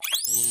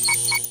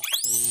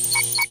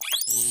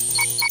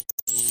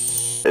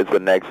It's the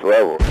next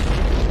level.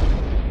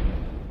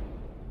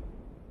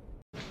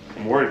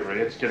 I'm worried,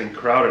 Ray. It's getting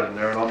crowded in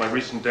there, and all my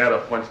recent data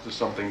points to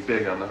something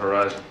big on the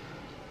horizon.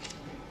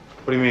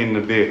 What do you mean,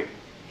 the big?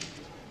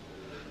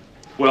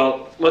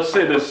 Well, let's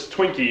say this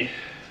Twinkie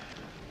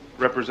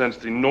represents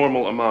the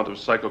normal amount of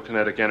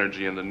psychokinetic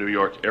energy in the New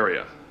York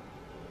area.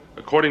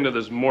 According to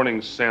this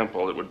morning's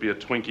sample, it would be a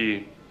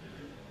Twinkie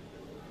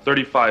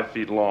 35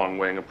 feet long,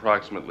 weighing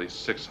approximately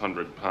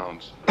 600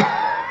 pounds.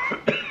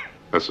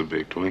 That's a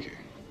big Twinkie.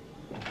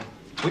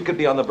 We could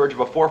be on the verge of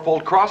a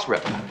fourfold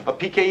cross-rip, a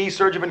PKE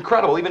surge of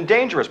incredible, even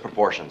dangerous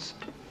proportions.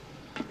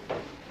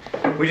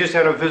 We just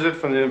had a visit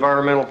from the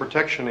Environmental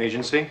Protection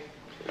Agency.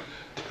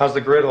 How's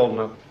the grid holding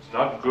up? It's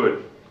not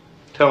good.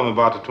 Tell them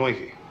about the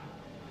Twinkie.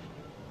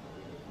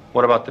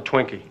 What about the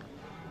Twinkie?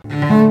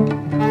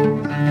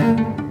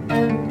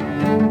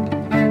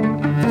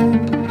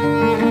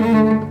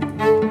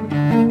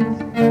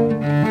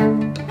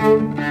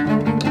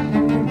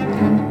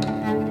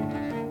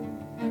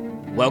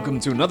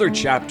 Welcome to another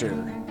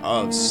chapter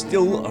of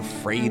Still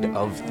Afraid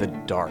of the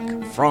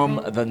Dark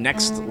from the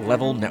Next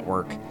Level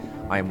Network.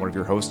 I am one of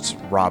your hosts,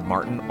 Rob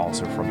Martin,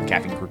 also from the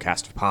Caffeine Crew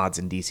cast of pods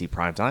in DC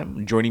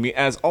Primetime. Joining me,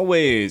 as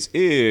always,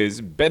 is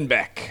Ben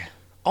Beck.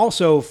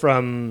 Also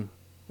from...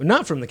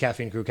 Not from the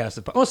Caffeine Crew cast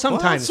of pods. Oh,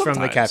 sometimes from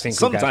the Caffeine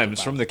Crew cast of pods.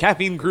 Sometimes from the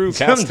Caffeine Crew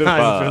cast of pods.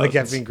 Sometimes from the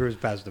Caffeine Crew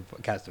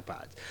cast of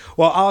pods.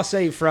 Well, I'll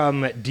say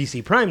from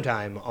DC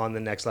Primetime on the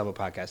Next Level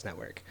Podcast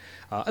Network,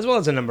 as well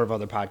as a number of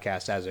other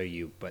podcasts, as are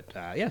you. But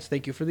yes,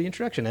 thank you for the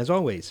introduction, as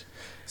always.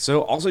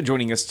 So also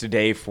joining us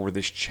today for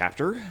this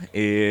chapter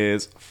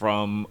is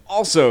from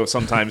also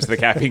sometimes the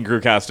Caffeine Crew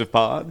cast of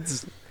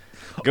pods,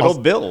 good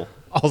old Bill.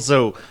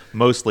 Also,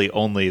 mostly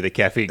only the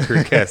Caffeine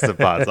Crew cast of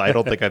pods. I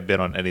don't think I've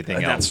been on anything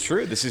else. That's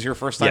true. This is your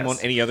first time on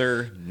any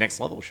other Next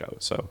Level show.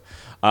 So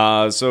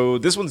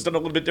this one's done a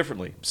little bit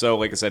differently. So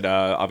like I said,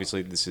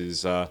 obviously this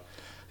is, I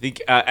think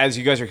as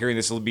you guys are hearing,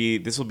 this will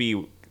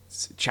be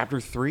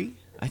chapter 3,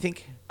 I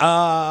think.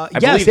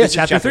 Yes,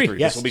 chapter 3.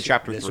 Yes. This will be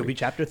chapter 3. This will be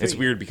chapter 3. It's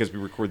weird because we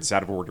record this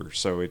out of order,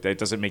 so it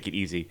doesn't make it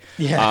easy.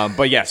 Yeah.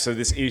 But yeah, so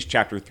this is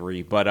chapter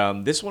 3.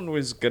 But this one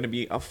was going to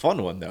be a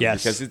fun one, though,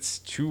 yes, because it's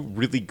two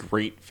really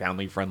great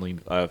family-friendly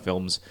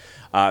films.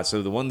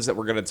 So the ones that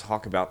we're going to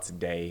talk about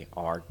today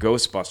are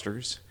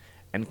Ghostbusters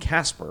and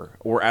Casper,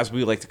 or as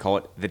we like to call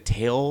it, The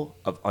Tale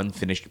of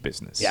Unfinished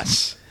Business.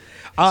 Yes.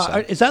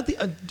 Is that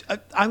the...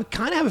 I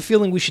kind of have a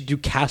feeling we should do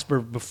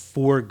Casper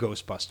before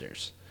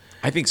Ghostbusters.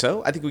 I think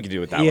so. I think we can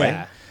do it that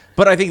way.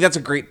 But I think that's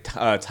a great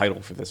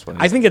title for this one.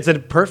 I think it's a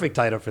perfect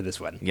title for this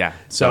one. Yeah.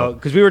 So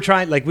because we were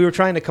trying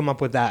to come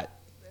up with that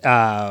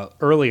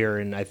earlier,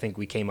 and I think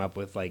we came up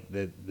with like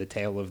the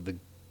tale of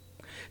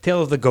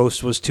the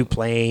ghost was too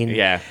plain.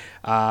 Yeah.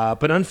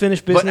 But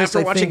Unfinished Business. But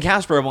after watching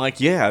Casper, I'm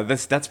like, yeah,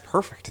 that's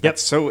perfect. Yep.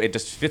 That's so it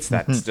just fits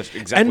that. It's just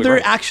exactly. And there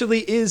right.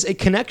 actually is a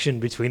connection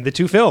between the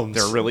two films.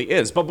 There really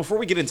is. But before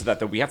we get into that,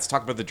 though, we have to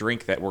talk about the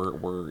drink that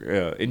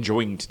we're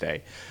enjoying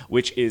today,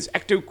 which is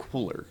Ecto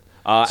Cooler.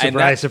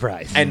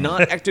 Surprise. And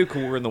not Ecto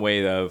Cooler in the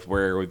way of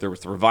where there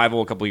was the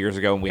revival a couple years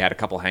ago and we had a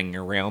couple hanging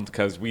around,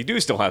 because we do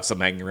still have some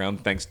hanging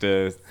around thanks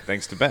to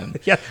Ben.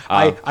 Yeah,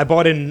 I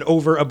bought in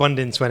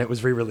overabundance when it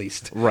was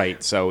re-released.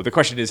 Right. So the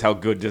question is, how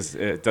good does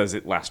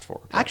it last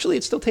for? Actually,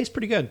 it still tastes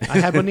pretty good. I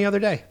had one the other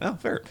day. Oh,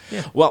 fair.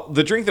 Yeah. Well,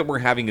 the drink that we're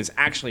having is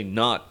actually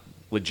not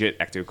legit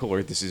Ecto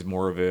Cooler. This is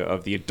more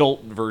of the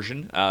adult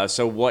version.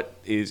 So what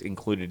is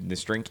included in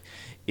this drink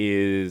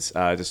is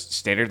just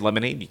standard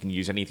lemonade. You can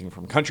use anything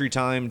from Country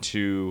Time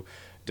to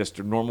just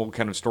a normal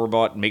kind of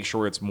store-bought. Make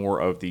sure it's more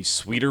of the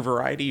sweeter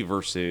variety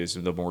versus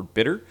the more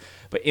bitter.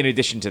 But in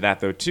addition to that,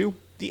 though, too,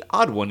 the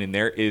odd one in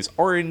there is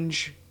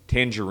orange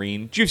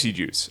tangerine juicy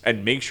juice.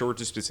 And make sure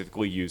to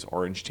specifically use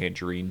orange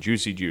tangerine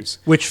juicy juice.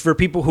 Which, for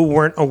people who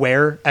weren't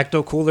aware,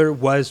 Ecto Cooler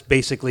was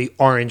basically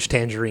orange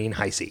tangerine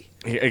high C.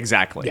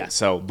 Exactly. Yeah.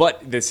 So,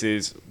 but this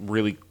is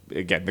really,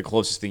 again, the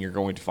closest thing you're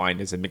going to find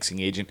is a mixing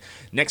agent.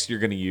 Next, you're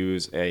going to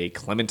use a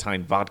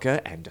clementine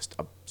vodka and just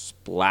a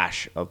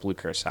splash of blue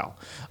curacao.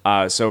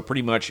 So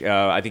pretty much,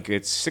 I think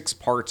it's 6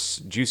 parts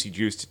juicy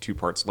juice to 2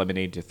 parts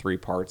lemonade to 3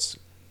 parts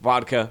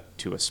vodka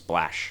to a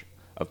splash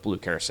of blue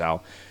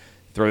curacao.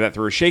 Throw that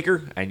through a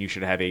shaker, and you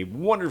should have a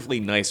wonderfully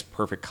nice,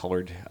 perfect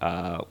colored,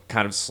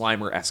 kind of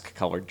Slimer-esque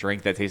colored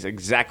drink that tastes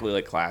exactly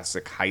like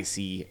classic High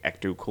C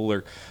Ecto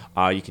Cooler.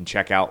 You can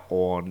check out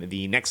on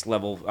the Next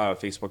Level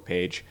Facebook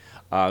page.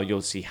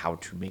 You'll see how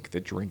to make the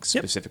drink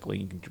specifically.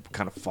 Yep. You can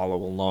kind of follow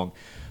along.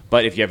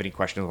 But if you have any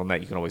questions on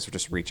that, you can always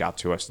just reach out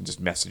to us and just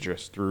message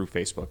us through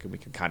Facebook, and we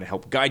can kind of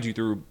help guide you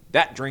through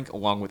that drink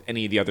along with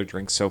any of the other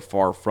drinks so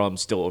far from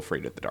Still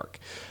Afraid of the Dark.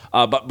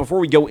 But before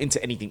we go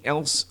into anything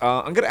else,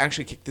 I'm going to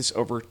actually kick this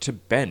over to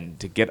Ben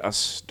to get us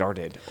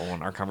started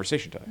on our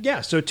conversation today. Yeah,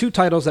 so 2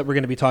 titles that we're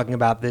going to be talking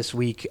about this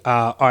week,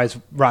 as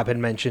Rob had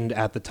mentioned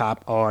at the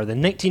top, are the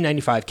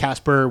 1995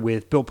 Casper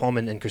with Bill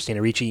Pullman and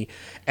Christina Ricci,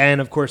 and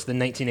of course the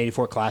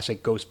 1984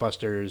 classic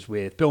Ghostbusters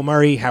with Bill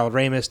Murray, Harold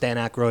Ramis, Dan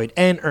Aykroyd,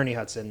 and Ernie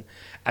Hudson.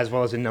 Nicholson, as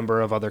well as a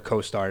number of other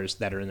co-stars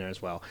that are in there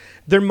as well.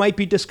 There might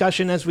be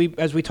discussion as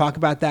we talk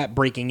about that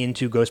breaking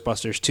into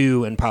Ghostbusters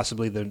 2 and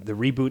possibly the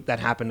reboot that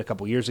happened a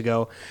couple years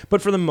ago.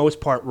 But for the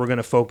most part, we're going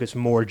to focus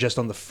more just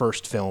on the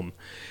first film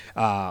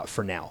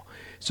for now.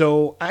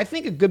 So I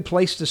think a good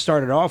place to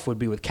start it off would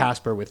be with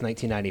Casper with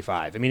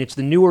 1995. I mean, it's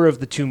the newer of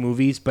the two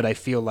movies, but I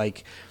feel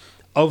like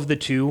of the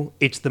two,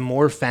 it's the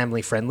more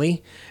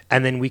family-friendly.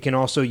 And then we can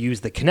also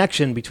use the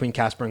connection between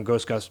Casper and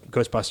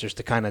Ghostbusters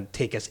to kind of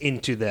take us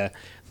into the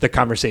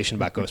conversation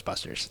about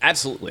Ghostbusters.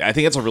 Absolutely. I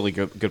think that's a really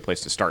good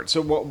place to start.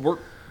 So we're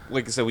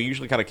like I said, we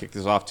usually kind of kick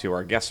this off to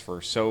our guests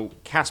first. So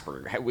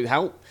Casper,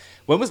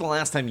 when was the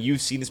last time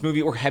you've seen this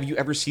movie, or have you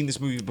ever seen this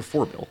movie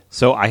before, Bill?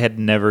 So I had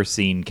never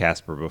seen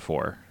Casper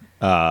before.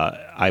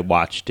 I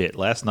watched it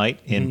last night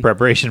in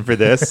preparation for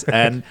this,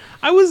 and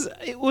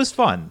it was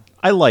fun.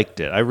 I liked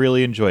it. I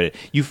really enjoyed it.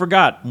 You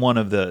forgot one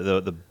of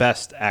the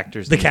best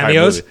actors. The in entire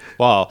cameos? movie.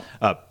 Well,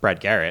 Brad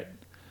Garrett.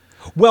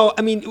 Well,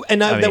 I mean,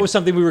 that was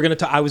something we were going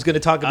to. I was going to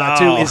talk about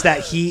too. Is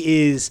that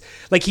he is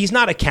like he's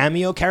not a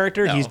cameo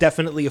character. No. He's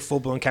definitely a full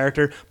blown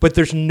character. But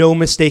there's no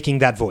mistaking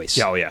that voice.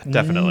 Oh yeah,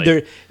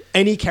 definitely.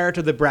 Any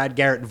character that Brad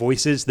Garrett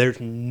voices, there's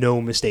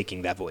no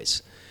mistaking that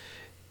voice.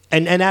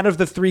 And out of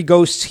the three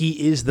ghosts,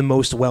 he is the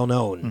most well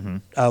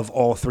known of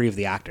all three of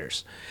the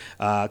actors.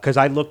 Because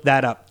I looked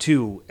that up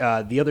too.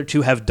 The other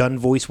two have done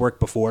voice work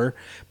before,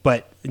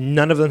 but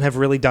none of them have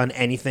really done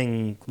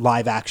anything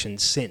live action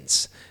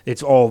since.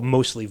 It's all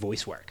mostly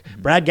voice work.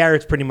 Brad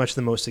Garrett's pretty much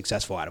the most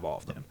successful out of all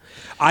of them.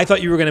 I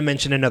thought you were going to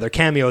mention another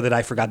cameo that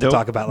I forgot to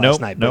talk about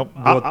last night.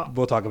 But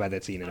we'll talk about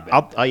that scene in a bit.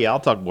 I'll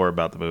talk more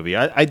about the movie.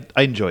 I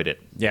enjoyed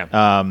it.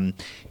 Yeah.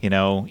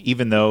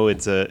 Even though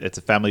it's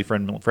a family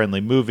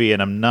friendly movie,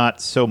 and I'm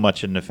not so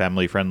much into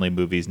family friendly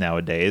movies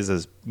nowadays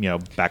as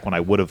back when I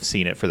would have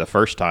seen it for the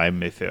first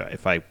time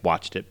if I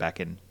watched it back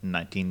in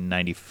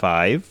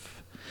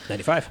 1995.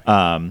 95.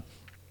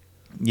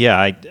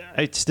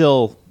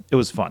 It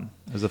was fun.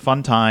 It was a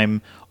fun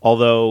time,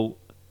 although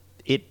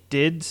it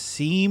did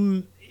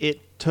seem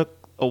it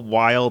took a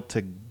while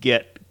to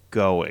get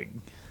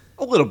going.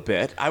 A little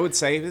bit, I would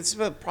say. It's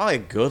probably a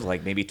good,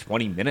 maybe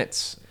 20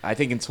 minutes, I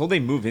think, until they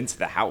move into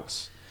the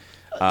house.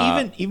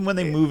 Even when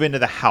they move into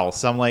the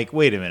house, I'm like,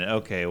 wait a minute,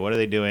 okay, what are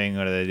they doing?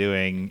 What are they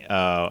doing?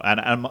 And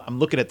I'm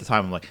looking at the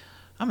time, I'm like,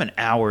 I'm an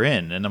hour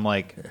in, and I'm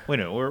like, wait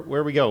a minute,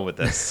 where are we going with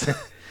this?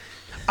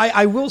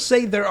 I will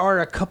say there are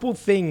a couple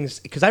things,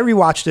 because I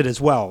rewatched it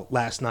as well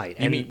last night.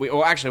 Wait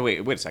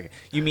a second.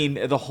 You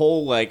mean the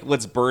whole,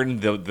 let's burn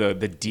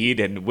the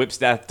deed and whips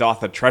that doth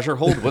the treasure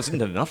hold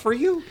wasn't enough for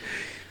you?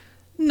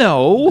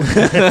 No.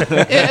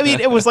 I mean,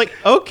 it was like,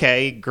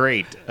 okay,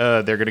 great.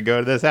 They're going to go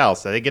to this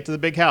house. They get to the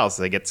big house.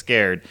 They get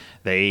scared.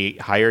 They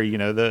hire,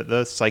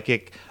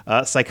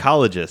 the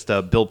psychologist,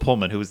 Bill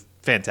Pullman, who was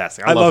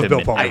fantastic. I love him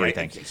Bill Pullman.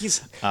 Everything.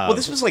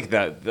 This was like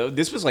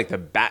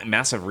the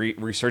massive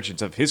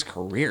resurgence of his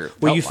career.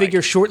 Well, you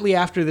figure shortly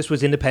after this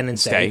was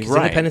Independence Day. 'Cause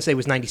right. Independence Day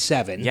was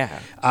 97. Yeah.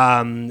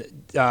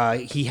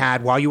 He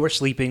had While You Were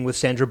Sleeping with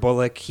Sandra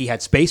Bullock. He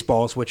had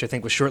Spaceballs, which I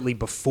think was shortly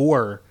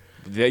before.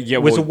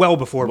 Well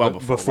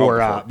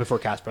before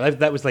Casper.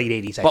 That was late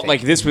 80s, I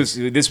think.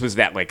 This was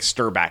that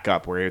stir back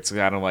up where it's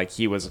kind of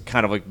he was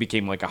kind of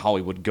became a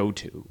Hollywood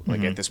go-to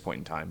at this point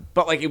in time.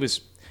 But it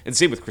was, and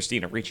same with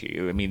Christina Ricci.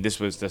 I mean, this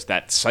was just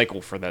that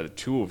cycle for the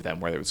two of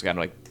them where it was kind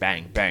of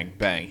bang, bang,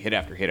 bang, hit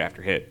after hit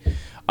after hit.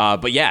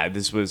 But yeah,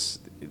 that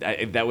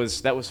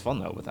was fun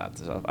though with that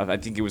stuff. I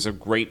think it was a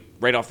great,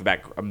 right off the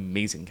bat,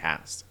 amazing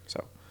cast.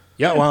 So.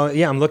 Yeah, well,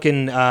 I'm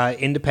looking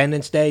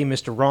Independence Day,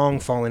 Mr. Wrong,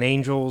 Fallen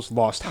Angels,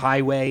 Lost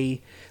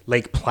Highway,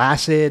 Lake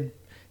Placid.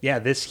 Yeah,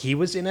 he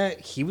was in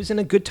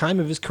a good time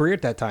of his career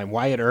at that time.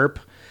 Wyatt Earp,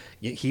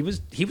 he was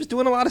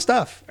doing a lot of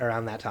stuff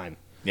around that time.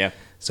 Yeah.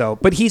 So,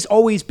 but he's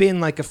always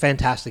been a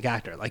fantastic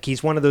actor.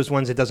 He's one of those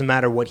ones that doesn't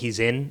matter what he's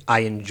in,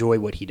 I enjoy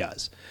what he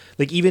does.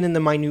 Even in the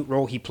minute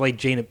role he played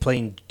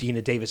playing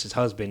Dina Davis's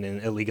husband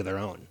in A League of Their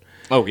Own.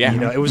 Oh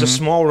yeah. It was a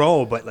small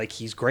role, but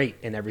he's great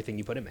in everything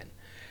you put him in.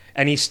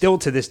 And he's still,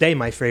 to this day,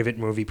 my favorite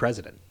movie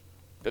president.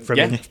 From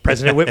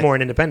President Whitmore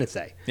in Independence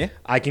Day. Yeah.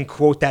 I can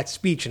quote that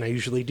speech, and I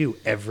usually do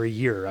every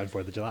year on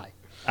 4th of July.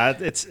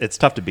 It's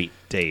tough to beat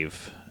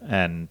Dave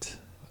and...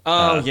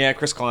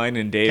 Chris Klein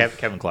and Dave.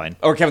 Kevin Klein.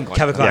 Or Kevin Klein.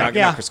 Kevin Klein.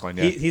 Yeah. Chris Klein,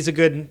 yeah. He's a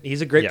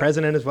great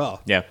president as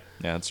well. Yeah,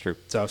 that's true.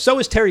 So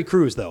is Terry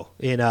Crews, though.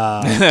 In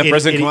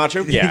President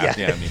Camacho?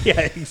 Yeah.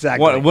 Yeah,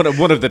 exactly.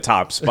 One of the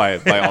tops by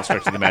all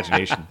stretch of the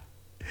imagination.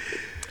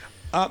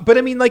 But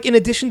I mean, in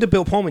addition to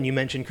Bill Pullman, you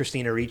mentioned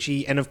Christina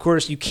Ricci, and of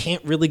course, you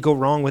can't really go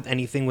wrong with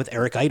anything with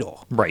Eric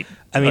Idle. Right.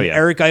 I mean,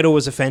 Eric Idle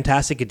was a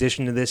fantastic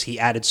addition to this. He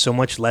added so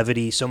much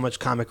levity, so much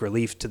comic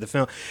relief to the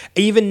film.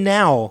 Even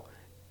now,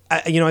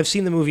 I've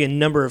seen the movie a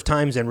number of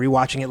times, and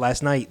rewatching it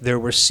last night, there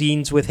were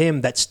scenes with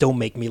him that still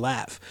make me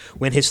laugh.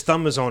 When his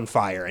thumb is on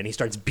fire, and he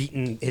starts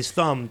beating his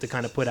thumb to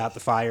kind of put out the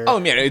fire. Oh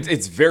man,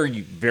 it's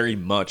very, very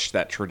much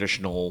that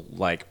traditional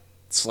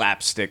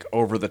slapstick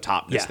over the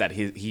topness that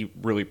he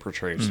really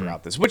portrays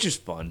throughout this, which is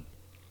fun.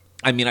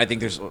 I mean, I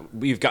think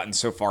we've gotten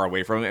so far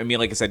away from it. I mean,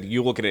 like I said,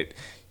 you look at it,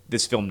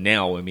 this film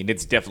now, I mean,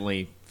 it's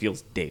definitely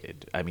feels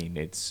dated. I mean,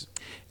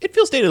 It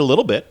feels dated a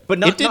little bit, But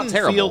not- it didn't not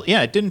terrible. feel.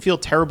 Yeah, it didn't feel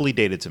terribly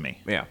dated to me.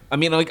 yeah. I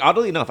mean, like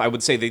oddly enough, I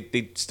would say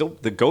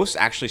the Ghost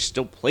actually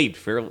still played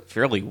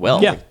fairly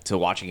well Yeah. to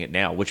watching it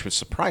now, which was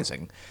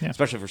surprising, Yeah.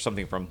 especially for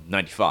something from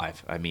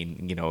 '95. I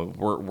mean, you know,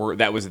 we're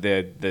that was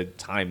the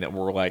time that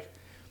we're like,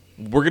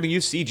 we're gonna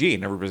use CG,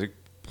 and everybody's like,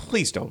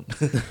 please don't.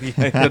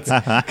 Yeah, that's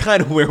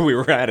kind of where we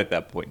were at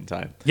that point in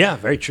time. Yeah,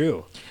 very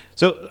true.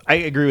 So I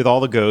agree with all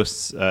the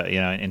ghosts,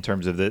 in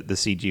terms of the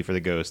CG for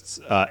the ghosts,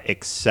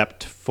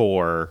 except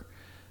for,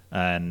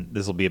 and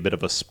this will be a bit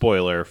of a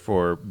spoiler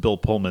for Bill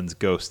Pullman's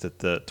ghost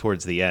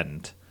towards the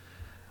end.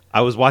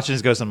 I was watching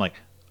his ghost, and I'm like,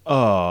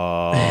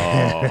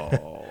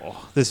 oh,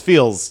 this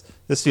feels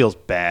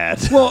bad.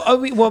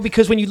 Well,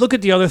 because when you look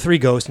at the other three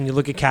ghosts and you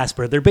look at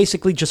Casper, they're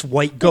basically just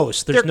white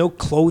ghosts. There's They're- no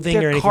clothing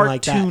or They're anything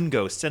like that. cartoon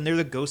ghosts, and they're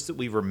the ghosts that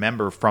we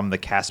remember from the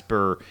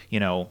Casper,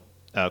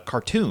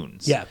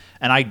 cartoons. Yeah.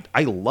 And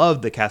I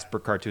loved the Casper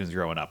cartoons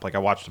growing up. Like I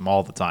watched them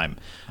all the time.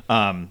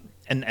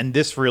 And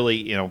this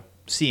really,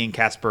 seeing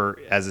Casper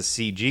as a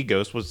CG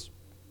ghost was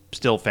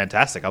still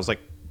fantastic. I was like,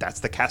 that's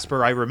the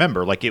Casper I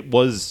remember. Like it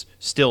was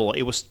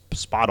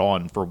spot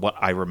on for what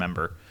I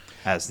remember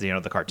as the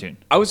cartoon.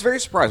 I was very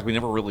surprised we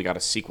never really got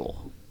a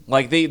sequel.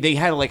 Like they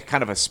had like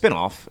kind of a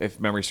spin-off, if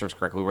memory serves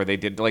correctly, where they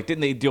did like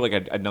didn't they do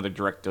like another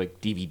direct like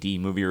DVD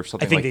movie or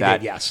something I think like they that?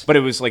 did, yes. But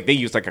it was like they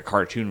used like a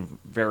cartoon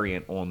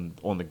variant on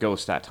the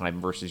Ghost that time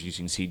versus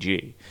using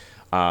CG.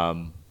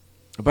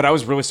 But I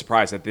was really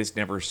surprised that this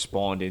never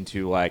spawned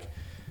into like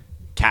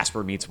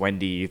Casper meets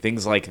Wendy,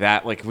 things like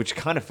that, like which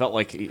kind of felt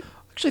like.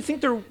 Actually,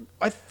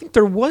 I think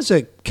there was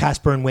a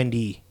Casper and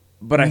Wendy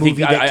But I movie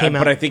think that came out.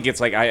 but I think it's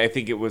like I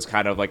think it was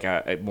kind of like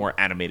a more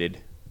animated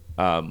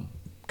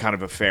kind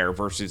of affair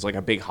versus like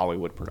a big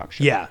Hollywood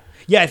production. Yeah,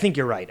 I think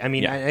you're right. I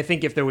mean, Yeah. I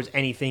think if there was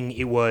anything,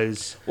 it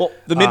was Well,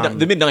 the mid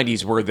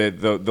 '90s were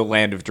the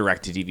land of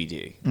direct to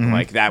DVD.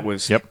 Like that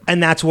was. Yep.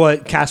 and that's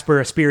what Casper: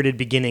 A Spirited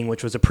Beginning,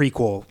 which was a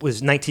prequel,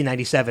 was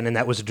 1997, and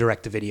that was a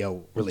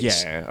direct-to-video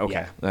release. Yeah. Okay.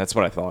 Yeah. That's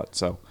what I thought.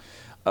 So.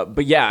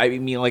 But yeah, I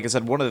mean, like I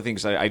said, one of the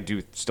things I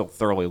do still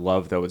thoroughly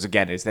love, though, is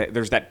that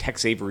there's that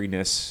Tex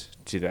Avery-ness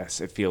to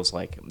this. It feels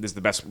like this is the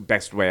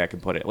best way I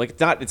can put it.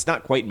 Like it's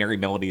not quite Merry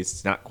Melodies.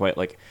 It's not quite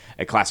like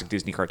a classic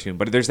Disney cartoon,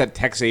 but there's that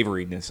Tex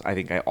Avery-ness. I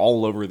think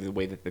all over the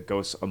way that the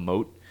ghosts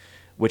emote,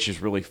 which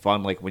is really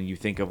fun. Like when you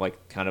think of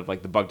like kind of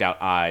like the bugged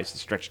out eyes, the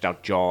stretched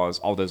out jaws,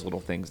 all those little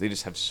things. They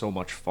just have so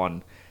much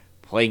fun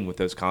playing with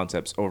those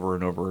concepts over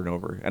and over and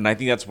over. And I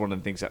think that's one of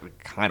the things that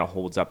kind of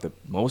holds up the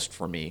most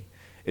for me.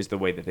 Is the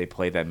way that they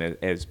play them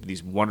as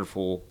these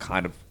wonderful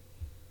kind of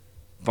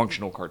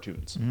functional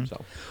cartoons.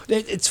 So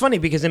It's funny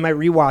because in my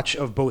rewatch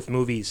of both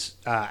movies,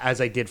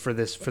 as I did for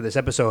this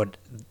episode,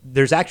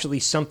 there's actually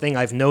something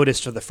I've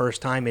noticed for the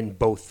first time in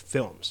both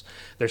films.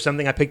 There's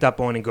something I picked up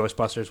on in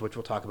Ghostbusters, which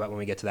we'll talk about when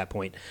we get to that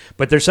point.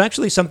 But there's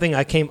actually something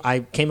I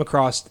came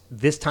across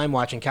this time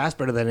watching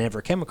Casper that I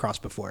never came across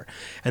before,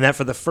 and that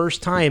for the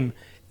first time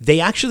they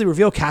actually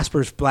reveal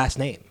Casper's last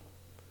name.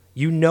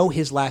 You know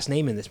his last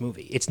name in this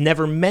movie. It's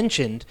never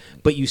mentioned,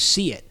 but you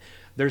see it.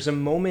 There's a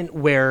moment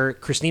where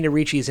Christina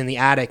Ricci is in the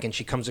attic and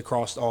she comes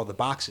across all the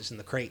boxes and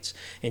the crates,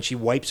 and she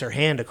wipes her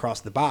hand across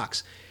the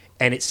box,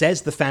 and it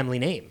says the family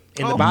name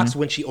in the box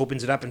when she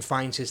opens it up and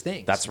finds his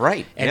things. That's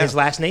right, And yeah. his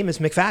last name is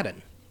McFadden.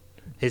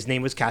 His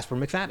name was Casper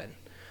McFadden.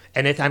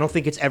 And I don't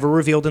think it's ever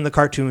revealed in the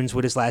cartoons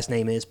what his last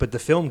name is, but the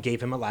film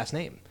gave him a last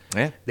name.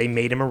 Yeah. They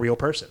made him a real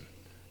person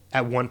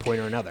at one point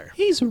or another.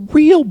 He's a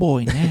real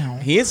boy now.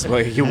 he is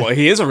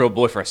he is a real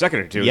boy for a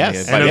second or two.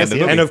 Yes. by the end And of the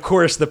movie. and of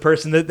course, the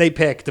person that they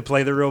picked to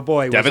play the real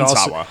boy Devin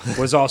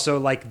was also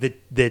like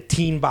the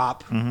teen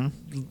bop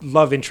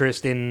love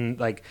interest in,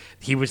 like,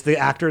 he was the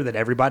actor that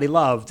everybody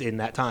loved in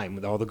that time,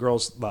 that all the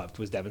girls loved,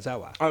 was Devin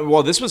Sawa.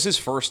 Well, this was his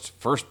first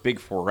big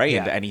foray Yeah.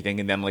 into anything,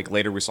 and then like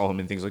later we saw him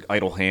in things like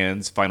Idle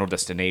Hands, Final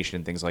Destination,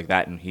 and things like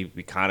that, and he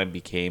kind of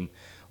became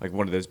like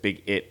one of those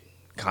big it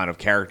kind of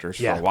characters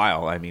for Yeah. a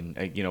while. I mean,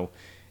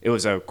 it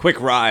was a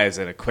quick rise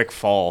and a quick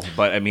fall,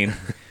 but I mean,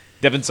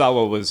 Devin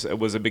Sawa was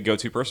a big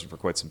go-to person for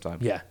quite some time.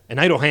 Yeah, and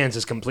Idle Hands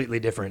is completely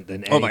different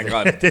than anything. Oh my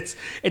God. it's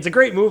a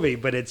great movie,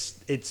 but it's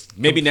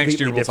Maybe next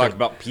year completely we'll talk different.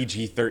 about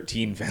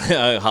PG-13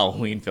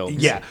 Halloween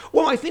films. Yeah,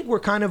 well, I think we're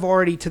kind of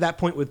already to that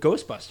point with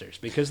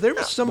Ghostbusters, because there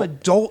was some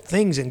adult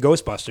things in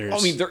Ghostbusters.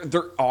 I mean,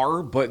 there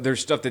are, but there's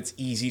stuff that's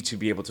easy to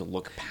be able to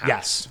look past.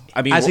 yes,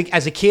 I mean,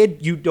 as a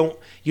kid, you don't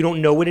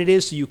know what it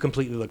is, so you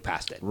completely look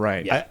past it.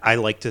 right. Yeah. I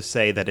like to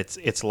say that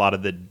it's a lot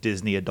of the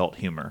Disney adult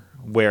humor,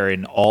 where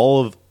in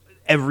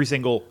every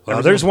single.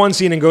 There's one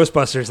scene in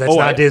Ghostbusters that's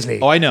not Disney.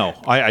 Oh, I know.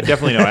 I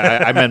definitely know.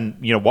 I mean,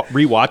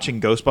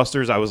 rewatching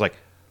Ghostbusters, I was like,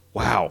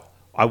 wow.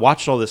 I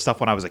watched all this stuff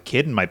when I was a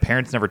kid, and my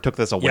parents never took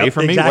this away Yep,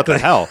 from me. What the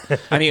exactly.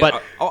 hell? I mean,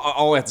 but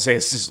all I have to say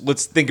is just,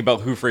 let's think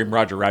about Who Framed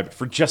Roger Rabbit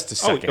for just a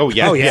second. oh,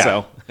 yeah. Oh, yeah.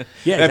 So,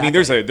 Yeah, I mean,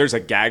 exactly. there's a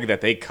gag that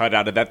they cut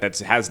out of that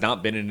has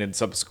not been in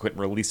subsequent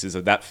releases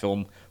of that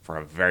film for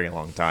a very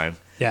long time.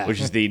 Yeah.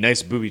 Which is the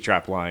nice booby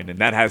trap line, and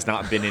that has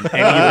not been in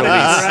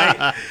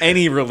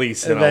any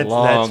release in a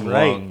That's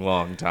right.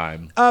 long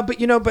time.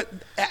 But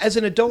as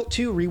an adult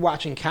too,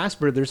 rewatching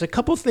Casper, there's a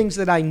couple things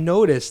that I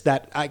noticed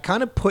that I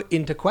kind of put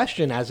into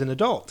question as an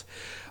adult.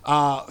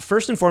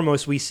 First and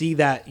foremost, we see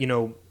that,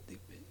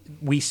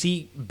 we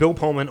see Bill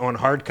Pullman on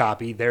hard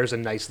copy. There's a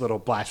nice little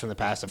blast from the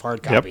past of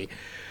hard copy.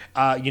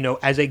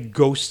 As a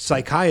ghost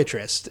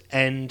psychiatrist,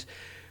 and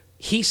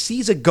he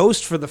sees a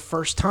ghost for the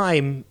first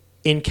time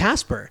in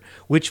Casper,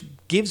 which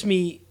gives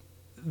me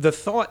the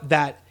thought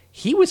that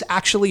he was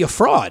actually a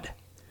fraud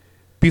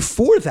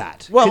before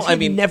that. Well, 'Cause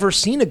he'd never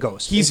seen a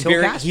ghost. He's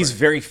until Casper. he's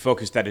very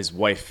focused that his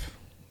wife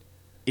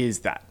is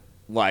that.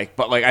 I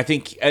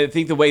think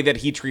the way that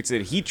he treats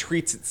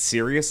it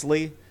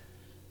seriously,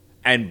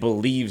 and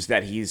believes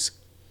that he's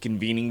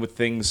convening with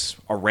things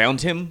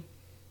around him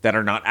that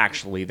are not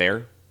actually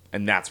there,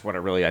 and that's what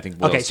I think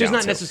boils Okay, so he's down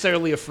not to.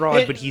 necessarily a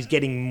fraud, but he's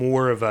getting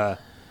more of a.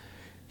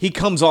 He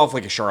comes off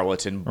like a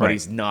charlatan, but Right.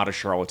 he's not a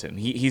charlatan.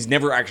 He's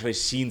never actually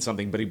seen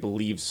something, but he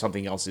believes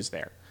something else is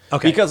there.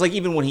 Okay. Because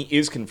even when he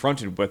is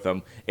confronted with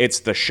them,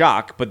 it's the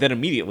shock, but then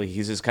immediately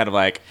he's just kind of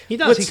like He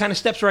does. He kind of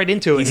steps right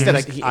into it. He's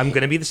steps- like, I'm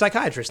going to be the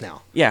psychiatrist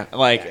now. yeah,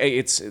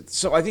 it's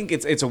so I think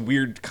it's a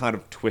weird kind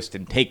of twist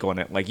and take on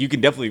it. Like you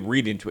can definitely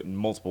read into it in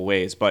multiple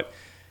ways, but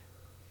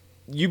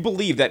you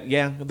believe that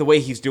the way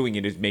he's doing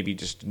it is maybe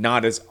just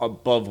not as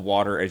above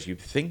water as you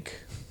think.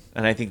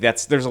 And I think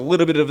there's a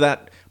little bit of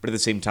that, but at the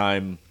same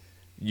time,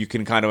 you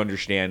can kind of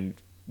understand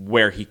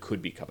where he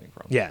could be coming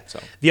from. Yeah. So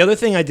The other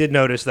thing I did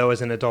notice, though,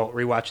 as an adult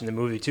rewatching the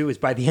movie, too, is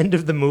by the end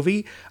of the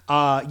movie,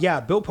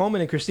 Bill Pullman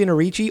and Christina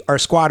Ricci are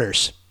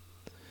squatters.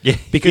 Yeah.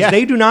 Because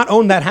they do not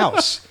own that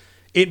house.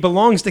 It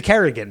belongs to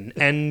Kerrigan,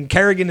 and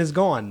Kerrigan is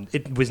gone.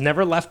 It was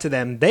never left to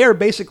them. They are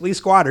basically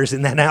squatters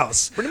in that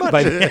house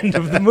by the end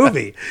of the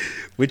movie,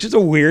 which is a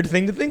weird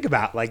thing to think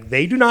about. Like,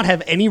 they do not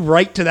have any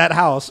right to that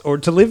house or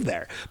to live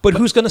there. But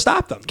who's going to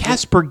stop them?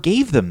 Casper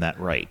gave them that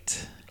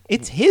right.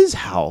 It's his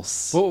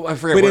house. well, I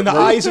forget. But in the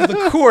eyes of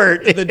the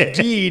court, the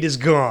deed is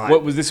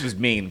gone. this was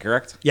Maine,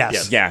 correct?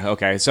 Yes. Yeah.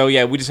 Okay. So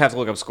we just have to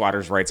look up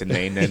squatters' rights in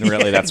Maine, and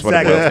really that's what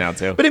it boils down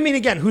to. But I mean,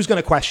 again, who's going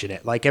to question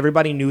it? Like,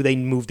 everybody knew they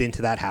moved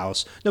into that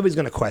house. Nobody's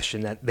going to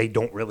question that they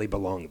don't really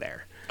belong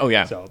there. Oh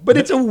yeah. So, but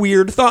it's a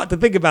weird thought to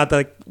think about.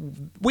 Like,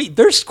 wait,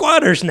 they're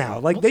squatters now.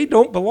 Like, they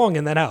don't belong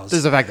in that house.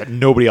 There's the fact that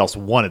nobody else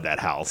wanted that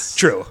house.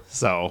 True.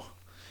 So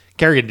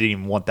Kerrigan didn't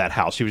even want that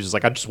house. She was just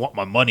like, I just want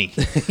my money.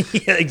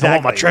 Yeah, exactly. I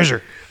want my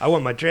treasure. I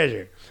want my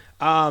treasure.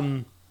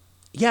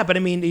 Yeah, but I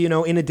mean,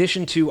 in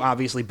addition to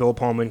obviously Bill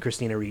Pullman,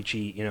 Christina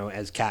Ricci,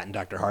 as Kat and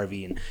Dr.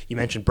 Harvey, and you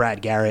mentioned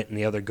Brad Garrett and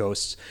the other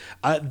ghosts,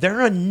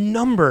 there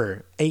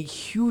are a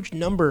huge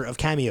number of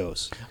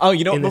cameos. Oh,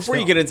 in this before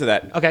you film. get into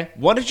that, Okay.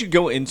 why don't you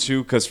go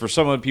into, because for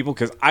some other people,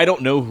 because I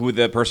don't know who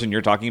the person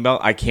you're talking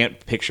about, I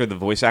can't picture the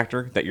voice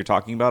actor that you're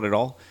talking about at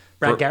all.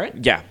 Brad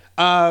Garrett? Yeah.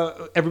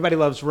 Everybody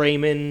Loves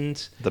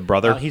Raymond. The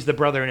brother? He's the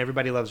brother, and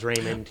Everybody Loves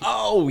Raymond.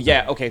 Oh,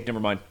 yeah. Okay, never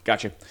mind.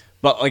 Gotcha.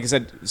 But like I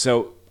said,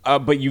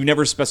 but you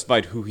never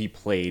specified who he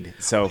played.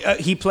 So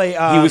He played.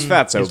 he was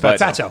Fatso, but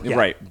Fatso, yeah.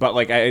 right. But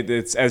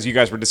it's as you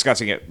guys were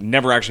discussing it,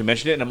 never actually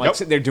mentioned it, and I'm like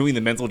sitting there doing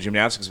the mental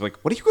gymnastics, like,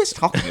 what are you guys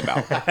talking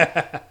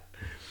about?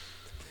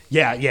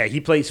 Yeah, he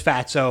plays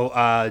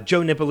Fatso.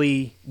 Joe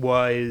Nipoli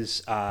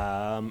was,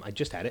 I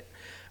just had it,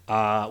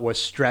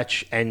 was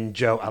Stretch, and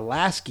Joe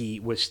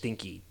Alasky was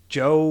Stinky.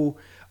 Joe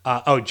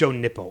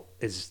Nipple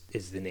is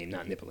the name,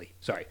 not Nipoli.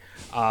 Sorry.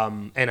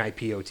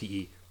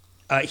 Nipote.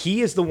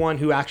 He is the one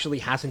who actually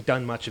hasn't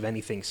done much of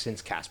anything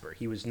since Casper.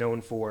 He was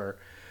known for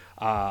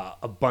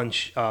a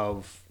bunch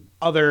of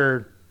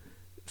other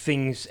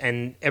things,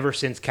 and ever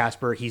since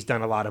Casper, he's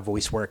done a lot of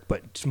voice work,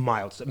 but it's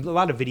mild, a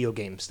lot of video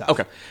game stuff.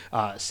 Okay.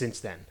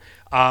 Since then,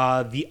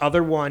 the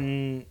other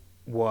one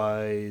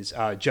was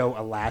Joe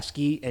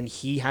Alasky, and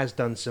he has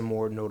done some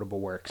more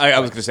notable work. I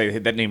was going to say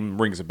that name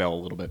rings a bell a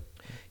little bit.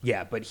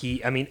 Yeah, but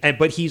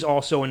he's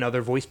also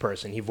another voice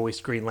person. He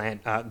voiced Green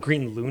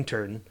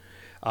Lantern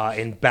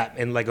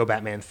in Lego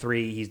Batman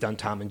 3. He's done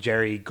Tom and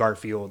Jerry,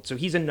 Garfield. So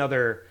he's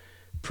another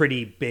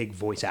pretty big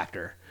voice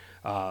actor.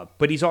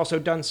 But he's also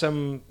done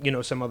some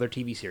other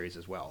TV series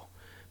as well.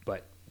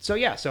 But so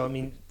I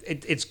mean,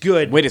 it's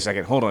good. Wait a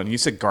second. Hold on. You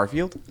said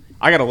Garfield?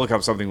 I got to look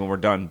up something when we're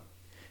done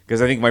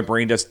because I think my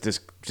brain just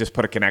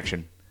put a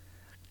connection.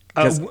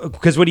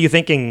 Because what are you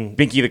thinking?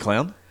 Binky the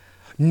Clown?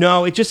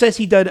 No, it just says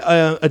he did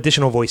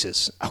additional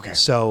voices. Okay.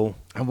 So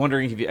I'm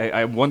wondering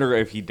I wonder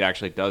if he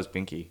actually does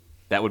Binky.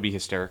 That would be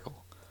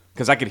hysterical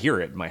because I could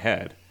hear it in my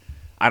head.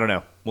 I don't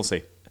know. We'll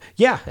see.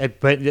 yeah,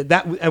 but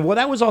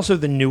that was also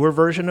the newer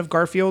version of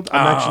Garfield.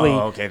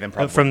 Okay, then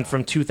probably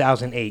from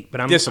 2008.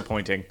 But I'm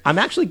Disappointing. I'm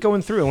actually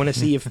going through. I want to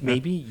see if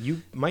maybe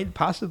you might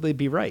possibly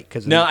be right.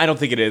 No, I don't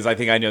think it is. I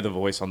think I know the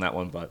voice on that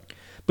one,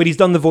 But he's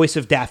done the voice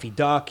of Daffy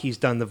Duck. He's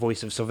done the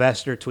voice of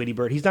Sylvester, Tweety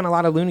Bird. He's done a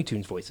lot of Looney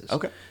Tunes voices.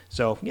 Okay.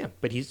 So yeah,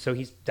 but he's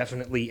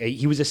definitely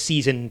he was a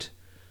seasoned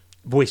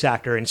voice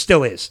actor and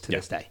still is to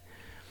this day.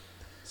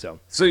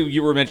 So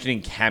you were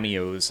mentioning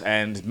cameos,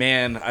 and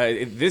man,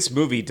 this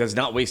movie does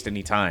not waste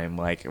any time.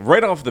 Like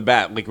right off the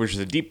bat, like which is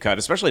a deep cut,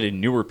 especially to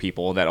newer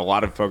people that a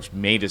lot of folks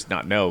may just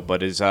not know,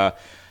 but is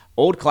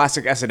old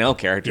classic SNL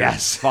character,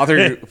 Yes.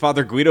 Father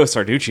Guido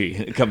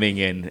Sarducci coming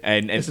in,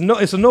 and It's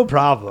a no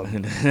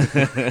problem.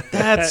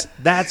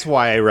 That's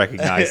why I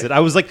recognized it. I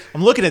was like,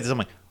 I'm looking at this. I'm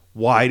like,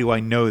 why do I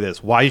know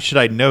this? Why should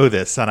I know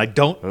this? And I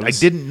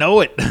didn't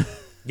know it.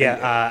 Yeah,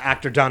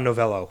 actor Don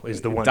Novello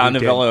is the one. Don who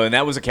did. Novello, and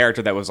that was a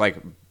character that was like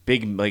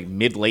big, like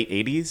mid late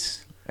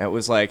 '80s. It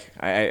was like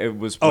it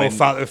was. Oh, when,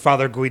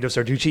 Father Guido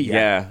Sarducci.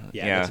 Yeah.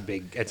 That's a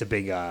big. It's a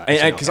big.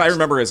 because I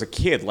remember as a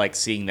kid like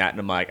seeing that, and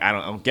I'm like, I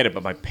don't get it,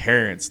 but my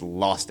parents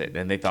lost it,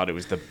 and they thought it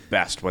was the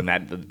best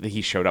when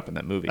he showed up in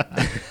that movie.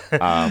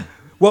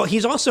 Well,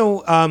 he's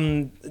also I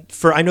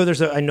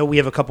know we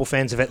have a couple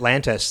fans of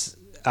Atlantis,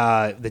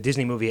 the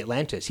Disney movie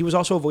Atlantis. He was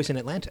also a voice in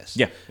Atlantis.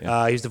 Yeah.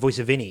 He was the voice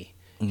of Vinny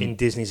in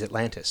Disney's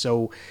Atlantis.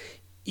 So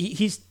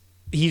he's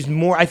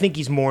more. I think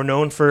he's more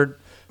known for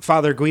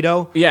Father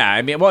Guido. Yeah,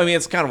 I mean,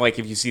 it's kind of like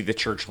if you see the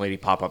church lady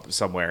pop up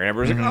somewhere, and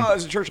everyone's like, "Oh,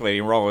 it's a church lady,"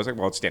 and we're always like,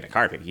 "Well, it's Dana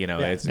Carvey." You know,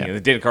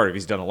 the Dana Carvey.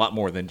 He's done a lot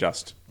more than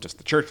just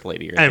the church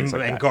lady or things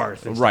like And that.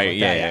 Garth, and stuff right? like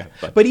Yeah, that,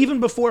 yeah. But even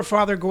before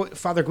Father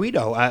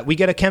Guido, we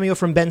get a cameo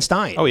from Ben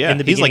Stein. Oh, yeah. in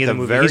the He's beginning like of the the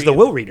movie. He's very- the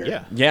will reader.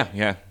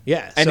 Yeah.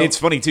 Yeah. And so- it's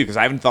funny too because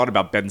I haven't thought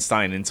about Ben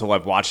Stein until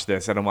I've watched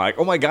this, and I'm like,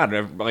 oh my god!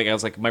 And like I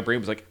was like, my brain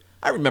was like,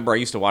 I remember I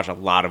used to watch a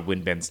lot of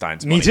When Ben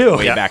Stein's Me Money too.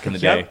 way Yeah. back in the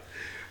Yep. day.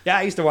 Yeah,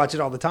 I used to watch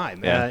it all the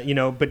time.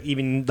 Yeah. But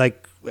even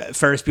like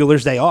Ferris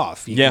Bueller's Day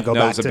Off, you can go that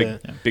back was a to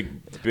big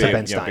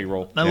Ben Stein. big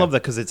role. I love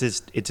that because it's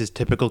his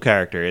typical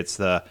character. It's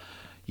the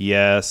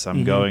yes,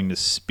 I'm going to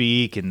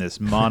speak in this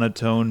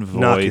monotone voice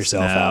Knock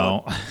yourself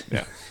now.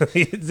 out.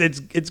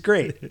 it's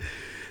great.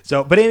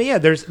 So, but yeah,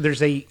 there's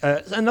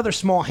another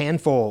small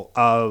handful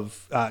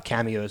of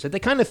cameos that they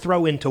kind of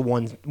throw into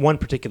one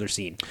particular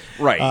scene.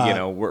 Right,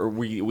 where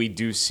we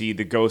do see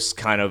the ghosts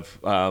kind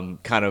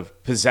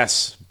of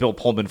possess Bill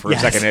Pullman for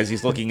Yes. a second as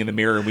he's looking in the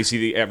mirror, and we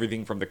see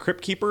everything from the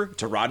Crypt Keeper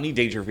to Rodney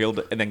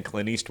Dangerfield and then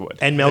Clint Eastwood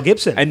And Mel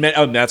Gibson.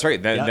 that's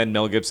right. Then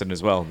Mel Gibson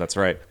as well. That's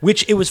right.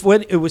 Which it was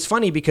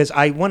funny because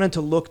I wanted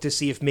to look to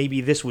see if maybe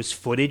this was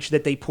footage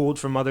that they pulled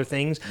from other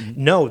things.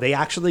 Mm-hmm. No, they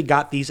actually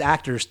got these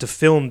actors to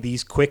film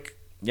these quick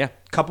Yeah,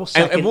 couple and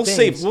second we'll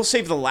things.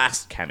 save the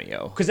last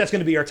cameo. Because that's going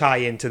to be our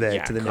tie-in to the Yeah,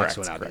 next correct,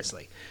 one, correct.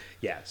 obviously.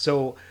 Yeah.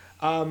 So,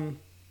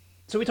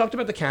 so we talked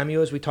about the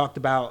cameos. We talked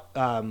about,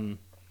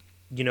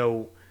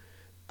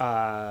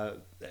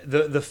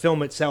 the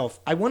film itself.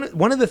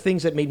 One of the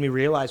things that made me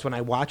realize when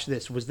I watched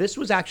this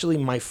was actually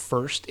my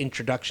first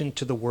introduction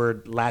to the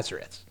word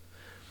Lazarus,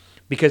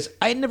 because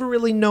I had never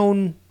really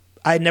known.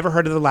 I had never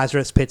heard of the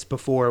Lazarus Pits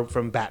before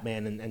from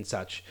Batman and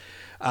such.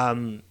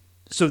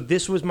 So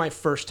this was my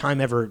first time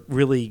ever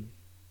really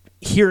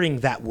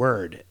hearing that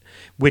word,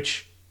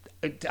 which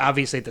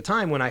obviously at the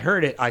time when I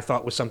heard it, I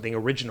thought was something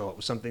original. It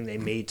was something they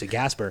made to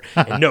Gasper.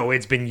 And no,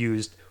 it's been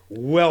used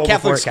well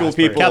Catholic before school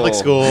Casper. people. Catholic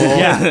school.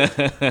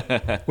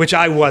 Yeah. Which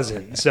I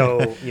wasn't.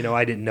 So,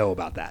 I didn't know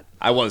about that.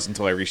 I was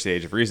until I reached the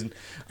age of reason.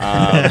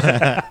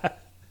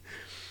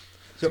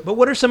 But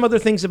what are some other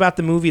things about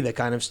the movie that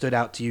kind of stood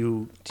out to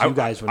you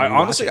guys when you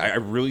honestly, watched it? I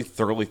really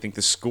thoroughly think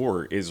the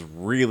score is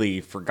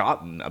really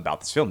forgotten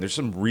about this film. There's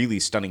some really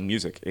stunning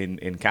music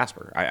in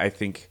Casper. I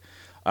think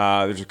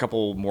there's a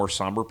couple more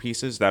somber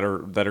pieces that are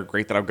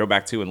great that I'll go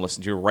back to and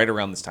listen to right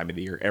around this time of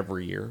the year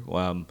every year.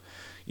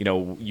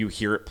 You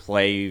hear it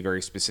play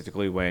very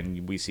specifically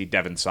when we see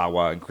Devon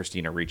Sawa and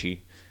Christina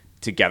Ricci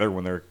together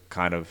when they're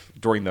kind of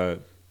during the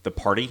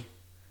party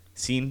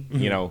scene.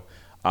 Mm-hmm.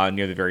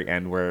 Near the very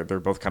end where they're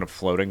both kind of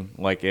floating,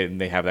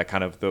 and they have that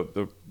kind of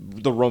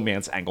the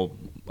romance angle.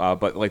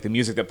 But like the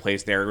music that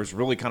plays there is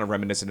really kind of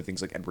reminiscent of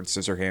things like Edward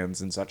Scissorhands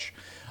and such.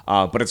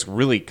 But it's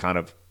really kind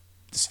of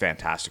just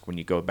fantastic when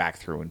you go back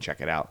through and check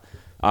it out.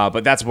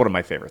 But that's one of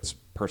my favorites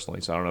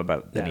personally. So I don't know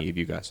about any of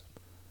you guys.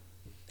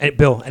 And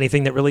Bill,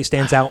 anything that really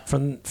stands out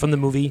from the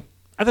movie?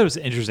 I thought it was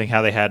interesting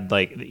how they had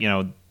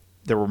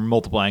there were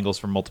multiple angles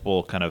from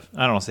multiple kind of,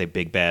 I don't want to say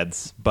big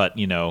bads, but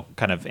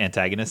kind of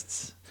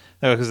antagonists.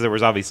 Because there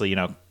was obviously,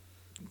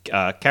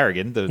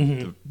 Carrigan,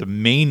 the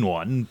main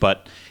one,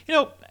 but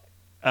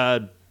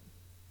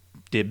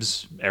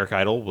Dibs, Eric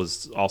Idle,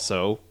 was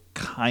also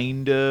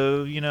kind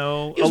of,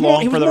 along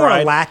for the more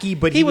ride. a lackey,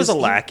 but he was a he-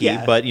 lackey,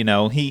 yeah. but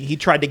he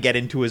tried to get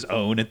into his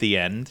own at the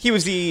end. He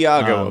was the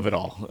Iago of it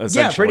all,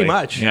 essentially. pretty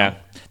much. Yeah.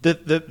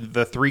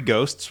 The three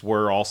ghosts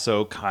were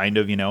also kind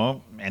of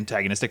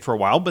antagonistic for a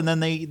while, but then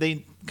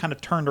they kind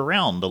of turned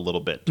around a little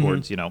bit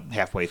towards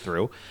halfway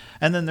through,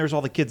 and then there's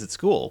all the kids at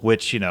school,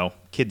 which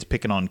kids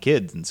picking on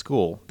kids in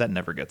school, that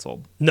never gets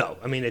old. No,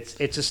 I mean it's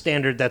a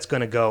standard that's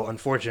going to go.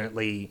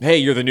 Unfortunately, Hey,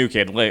 you're the new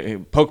kid.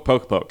 Poke,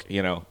 poke, poke.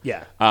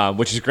 Yeah.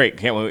 Which is great.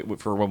 Can't wait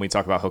for when we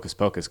talk about Hocus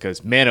Pocus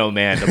because man, oh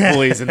man, the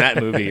bullies in that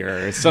movie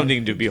are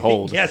something to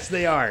behold. yes,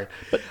 they are.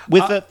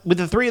 With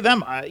the three of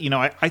them,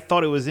 I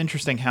thought it was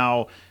interesting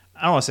how,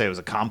 I don't want to say it was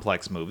a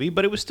complex movie,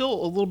 but it was still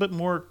a little bit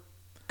more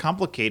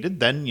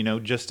complicated than,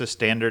 just a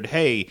standard,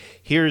 hey,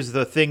 here's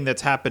the thing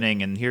that's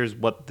happening and here's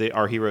what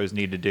our heroes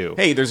need to do.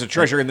 Hey, there's a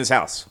treasure in this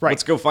house. Right.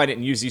 Let's go find it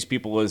and use these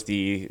people as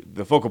the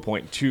focal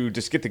point to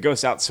just get the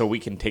ghosts out so we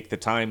can take the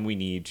time we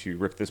need to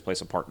rip this place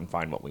apart and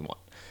find what we want.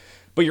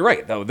 But you're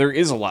right, though. There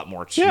is a lot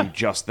more to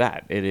just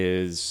that. It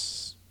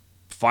is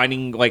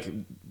finding, like,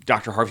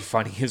 Dr. Harvey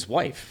finding his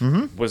wife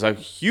was a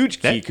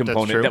huge key That's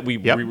component true. that we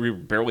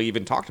Yep. barely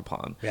even talked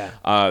upon.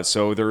 Yeah.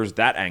 So there's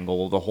that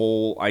angle. The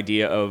whole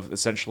idea of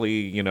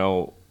essentially,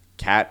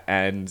 Kat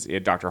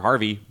and Dr.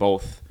 Harvey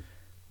both,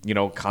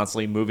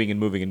 constantly moving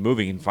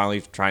and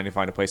finally trying to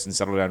find a place and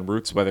settle down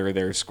roots, whether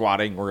they're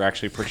squatting or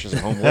actually purchasing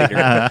a home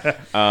later.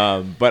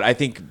 But I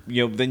think,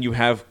 then you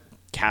have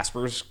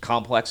Casper's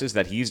complexes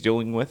that he's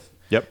dealing with.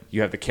 Yep.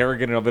 You have the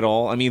Kerrigan of it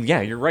all. I mean,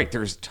 yeah, you're right.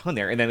 There's a ton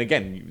there. And then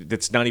again,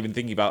 that's not even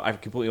thinking about, I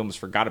completely almost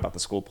forgot about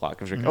the school plot.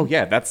 Because you're like, oh,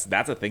 yeah, that's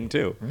a thing,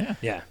 too. Yeah.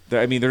 Yeah.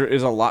 I mean, there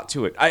is a lot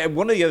to it.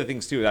 One of the other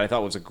things, too, that I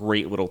thought was a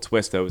great little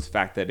twist, though, was the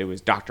fact that it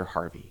was Dr.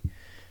 Harvey.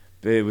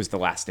 It was the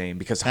last name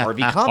because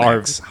Harvey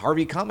Comics.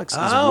 Harvey Comics is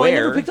Oh, I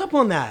where never picked up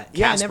on that.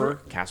 Yeah, I never.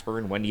 Casper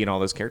and Wendy and all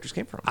those characters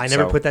came from. I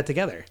never So- put that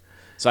together.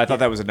 So I thought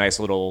that was a nice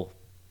little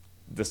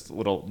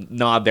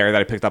nod there that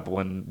I picked up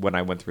when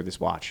I went through this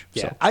watch.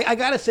 Yeah, So. I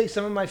gotta say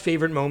some of my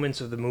favorite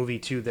moments of the movie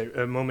too.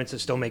 The moments that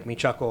still make me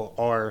chuckle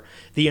are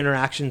the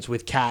interactions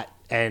with Kat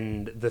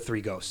and the three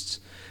ghosts,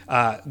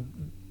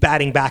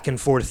 batting back and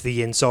forth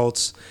the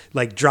insults,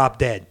 like drop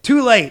dead,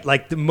 too late.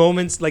 Like the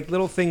moments, like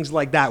little things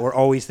like that, were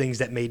always things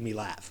that made me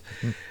laugh.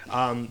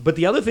 But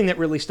the other thing that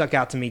really stuck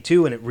out to me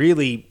too, and it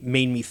really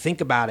made me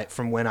think about it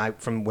from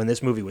when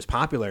this movie was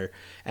popular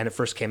and it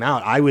first came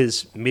out. I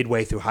was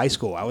midway through high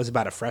school. I was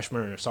about a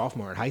freshman or a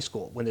sophomore in high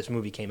school when this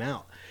movie came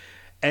out.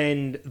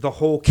 And the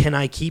whole "Can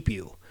I keep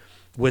you?"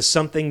 was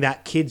something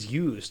that kids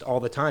used all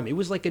the time. It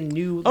was like a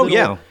new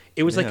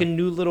it was like a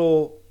new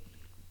little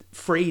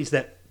phrase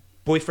that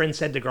boyfriends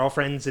said to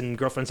girlfriends and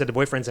girlfriends said to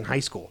boyfriends in high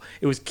school.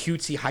 It was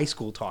cutesy high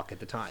school talk at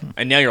the time.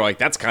 And now you're like,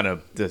 that's kind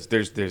of there's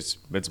it's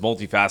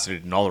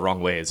multifaceted in all the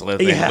wrong ways.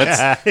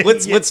 Yeah.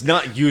 Let's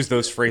not use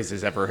those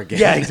phrases ever again.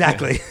 Yeah,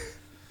 exactly.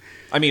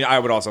 I mean, I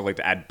would also like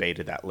to add Bay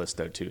to that list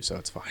though too, so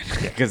it's fine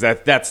because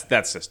that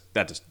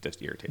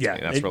just irritates Yeah,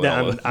 me. That's really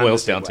all it I'm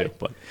boils the down same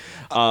to.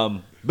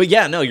 way. But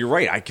yeah, no, you're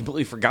right. I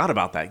completely forgot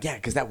about that. Yeah,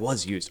 because that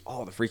was used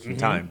all the freaking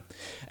time,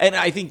 and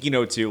I think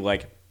too,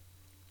 like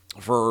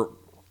for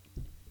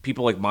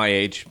people like my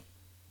age,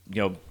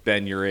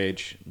 Ben, your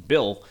age,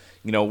 Bill,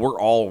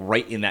 we're all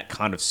right in that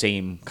kind of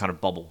same kind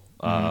of bubble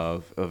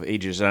of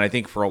ages, and I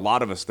think for a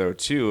lot of us though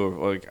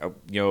too,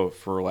 like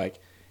for like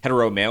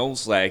hetero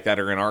males like that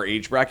are in our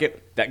age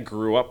bracket that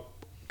grew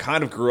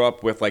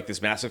up with like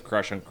this massive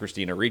crush on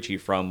Christina Ricci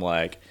from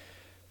like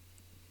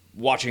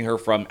watching her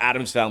from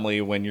Addams Family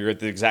when you're at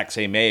the exact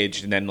same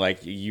age, and then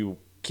like you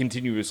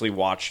continuously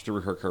watch through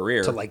her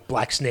career To like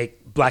Black Snake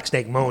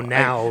Moan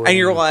now. and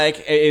you're like,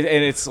 and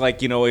it's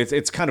like,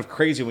 it's kind of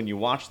crazy when you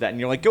watch that and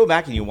you're like, go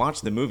back and you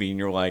watch the movie and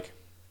you're like,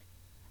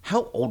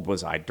 how old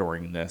was I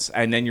during this?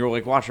 And then you're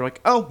like, you're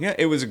like, oh yeah,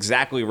 it was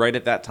exactly right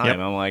at that time. Yep.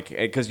 I'm like,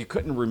 because you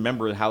couldn't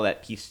remember how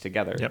that pieced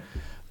together. Yep.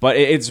 But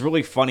it's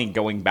really funny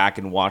going back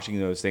and watching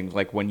those things,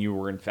 like when you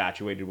were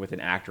infatuated with an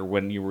actor,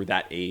 when you were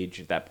that age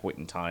at that point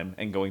in time,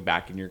 and going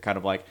back and you're kind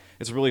of like,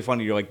 it's really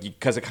funny. You're like,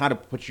 because it kind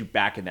of puts you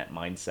back in that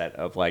mindset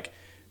of like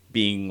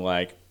being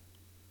like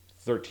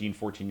 13,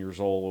 14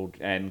 years old,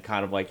 and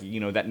kind of like,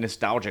 that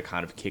nostalgia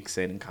kind of kicks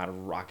in and kind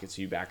of rockets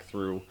you back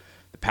through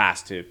the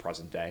past to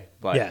present day.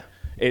 But Yeah.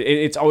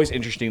 it's always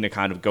interesting to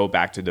kind of go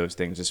back to those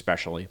things,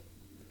 especially.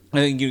 I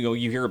think,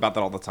 you hear about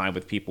that all the time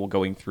with people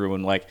going through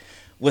and like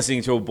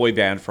listening to a boy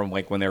band from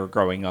like when they were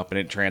growing up, and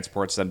it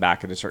transports them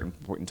back at a certain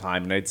point in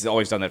time. And it's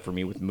always done that for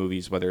me with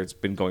movies, whether it's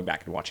been going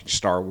back and watching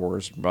Star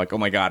Wars, like, oh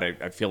my God,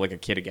 I feel like a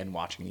kid again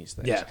watching these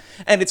things. Yeah.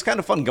 And it's kind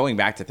of fun going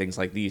back to things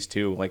like these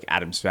too, like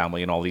Addams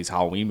Family and all these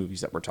Halloween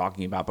movies that we're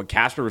talking about. But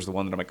Casper was the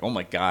one that I'm like, oh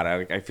my God,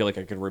 I feel like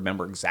I could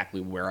remember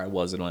exactly where I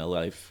was in my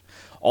life.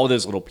 All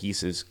those little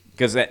pieces.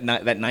 Because that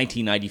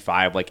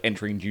 1995, like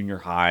entering junior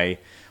high,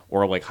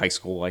 or like high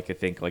school, like I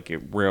think like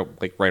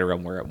right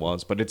around where it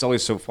was. But it's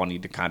always so funny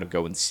to kind of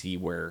go and see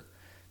where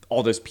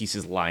all those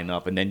pieces line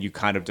up, and then you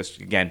kind of just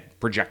again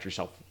project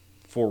yourself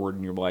forward,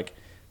 and you're like,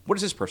 what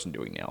is this person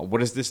doing now?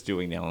 What is this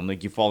doing now? And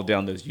like you fall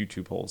down those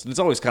YouTube holes, and it's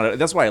always kind of,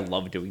 that's why I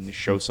love doing this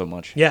show so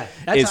much. Yeah,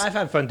 I've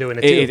had fun doing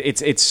it too.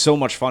 It's so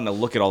much fun to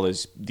look at all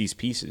these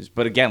pieces.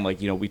 But again, like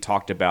we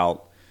talked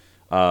about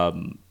a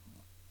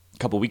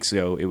couple weeks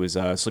ago, it was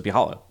Sleepy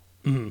Hollow.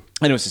 Mm-hmm.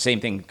 And it was the same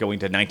thing going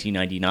to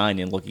 1999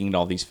 and looking at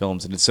all these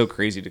films, and it's so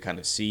crazy to kind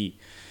of see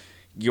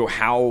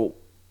how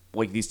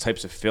like these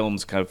types of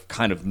films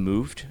kind of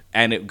moved,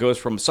 and it goes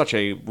from such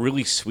a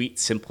really sweet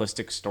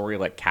simplistic story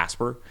like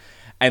Casper,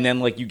 and then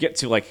like you get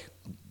to like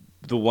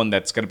the one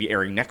that's going to be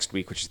airing next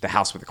week, which is The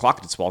House with the Clock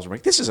in Its Walls. I'm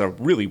like, this is a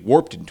really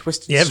warped and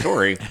twisted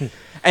story.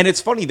 And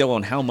it's funny though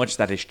on how much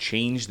that has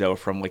changed though,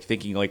 from like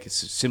thinking like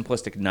it's a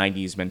simplistic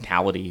 90s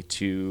mentality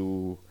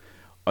to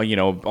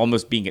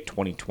almost being at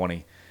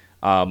 2020.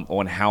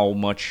 On how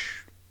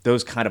much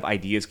those kind of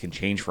ideas can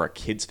change for a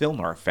kids film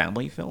or a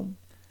family film.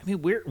 I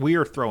mean, we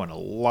are throwing a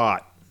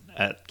lot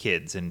at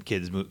kids and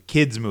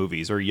kids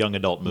movies or young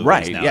adult movies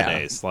Right, yeah.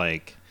 nowadays.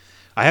 Like,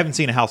 I haven't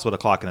seen A House with a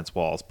Clock in Its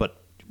Walls, but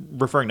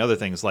referring to other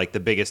things like the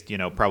biggest,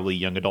 probably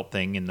young adult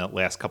thing in the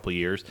last couple of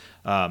years,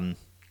 Hunger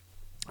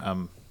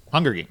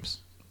Games.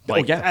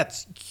 Like, yeah.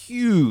 that's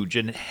huge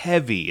and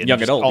heavy and Young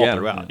just adult, all yeah.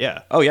 throughout.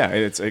 Yeah. Oh yeah,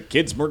 it's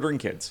kids murdering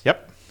kids.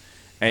 Yep.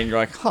 And you're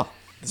like, huh.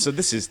 So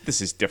this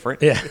is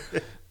different. Yeah.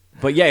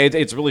 But yeah,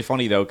 it's really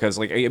funny though, because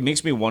like it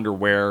makes me wonder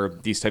where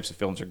these types of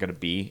films are going to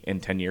be in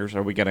 10 years.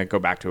 Are we going to go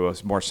back to a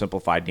more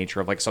simplified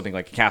nature of like something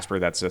like Casper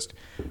that's just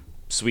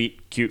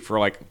sweet, cute for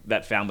like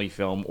that family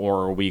film,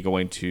 or are we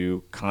going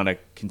to kind of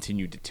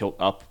continue to tilt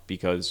up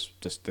because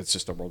that's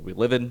just the world we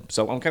live in?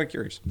 So I'm kind of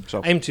curious.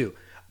 So I am too.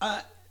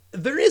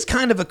 There is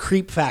kind of a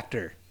creep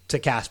factor to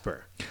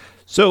Casper.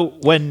 So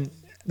when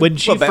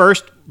she Well, that-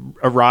 first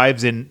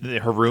arrives in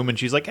her room and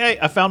she's like, "Hey,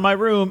 I found my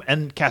room,"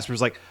 and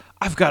Casper's like,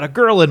 "I've got a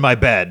girl in my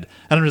bed,"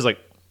 and I'm just like,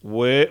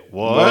 "Wait,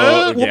 what?"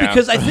 Whoa. Well, Yeah.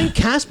 because I think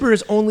Casper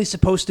is only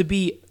supposed to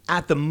be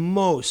at the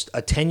most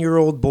a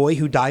 10-year-old boy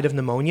who died of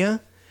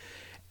pneumonia,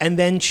 and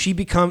then he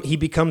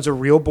becomes a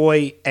real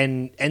boy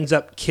and ends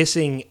up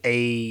kissing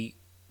a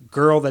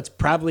girl that's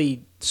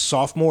probably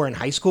sophomore in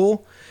high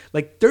school.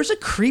 Like, there's a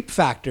creep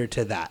factor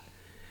to that,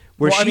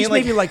 where Well, I she's mean,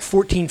 like- maybe like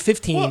 14,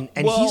 15,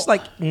 and Well- he's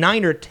like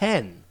 9 or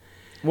 10.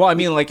 well, I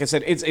mean, like I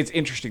said, it's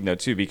interesting though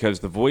too,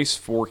 because the voice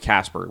for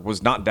Casper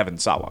was not Devon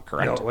Sawa,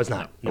 correct? No, it was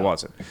not. It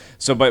wasn't.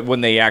 So, but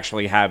when they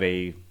actually have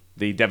the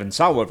Devon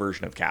Sawa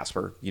version of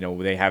Casper,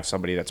 they have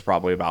somebody that's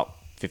probably about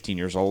 15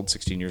 years old,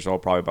 16 years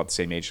old, probably about the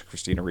same age as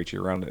Christina Ricci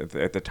around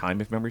at the time,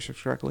 if memory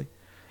serves correctly.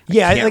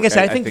 Yeah, can't- like I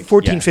said, I think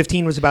 14, yeah.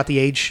 15 was about the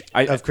age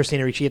I- of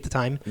Christina Ricci at the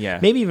time. Yeah.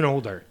 Maybe even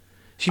older.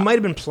 She might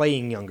have been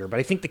playing younger, but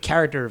I think the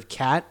character of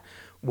Kat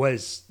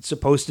was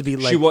supposed to be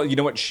like... She was, you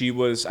know what? She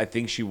was, I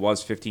think she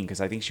was 15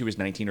 because I think she was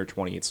 19 or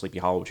 20 at Sleepy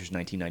Hollow, which was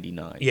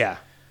 1999. Yeah.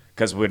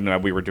 Because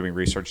when we were doing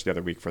research the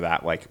other week for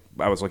that, like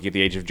I was looking at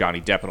the age of Johnny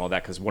Depp and all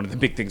that, because one of the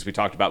big things we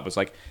talked about was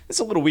like, it's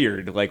a little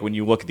weird, like when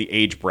you look at the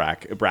age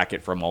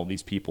bracket from all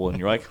these people and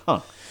you're like,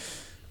 huh.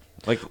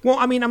 Like, Well,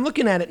 I mean, I'm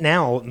looking at it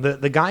now.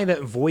 The guy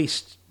that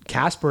voiced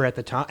Casper at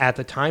the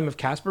time of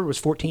Casper was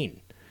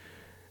 14.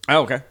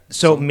 oh, okay.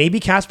 So maybe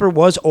Casper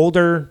was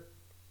older.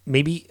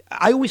 Maybe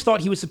I always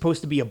thought he was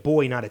supposed to be a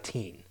boy, not a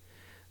teen.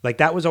 Like,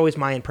 that was always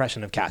my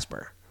impression of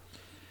Casper.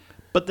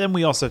 But then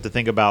we also have to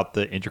think about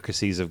the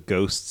intricacies of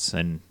ghosts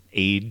and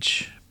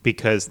age,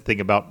 because think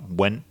about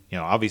when,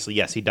 obviously,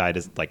 yes, he died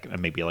as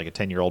maybe like a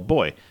 10-year-old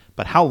boy,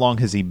 but how long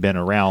has he been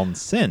around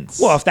since?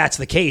 Well, if that's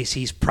the case,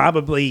 he's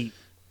probably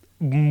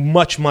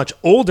much, much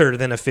older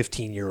than a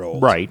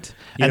 15-year-old. right.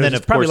 And then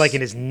of probably course, like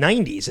in his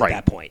 90s at right.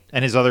 that point.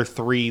 And his other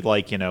three,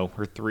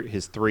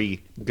 his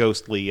three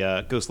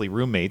ghostly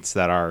roommates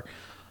that are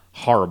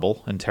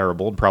horrible and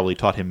terrible and probably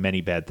taught him many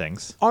bad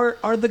things. Are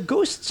the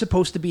ghosts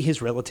supposed to be his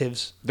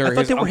relatives? They're I thought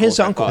his they were his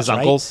uncles, I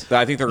uncles, thought. His right? uncles?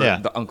 I think they're Yeah.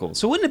 the uncles.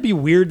 So wouldn't it be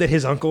weird that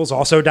his uncles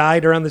also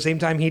died around the same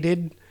time he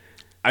did?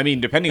 I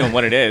mean, depending on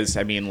what it is,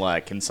 I mean,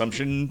 like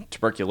consumption,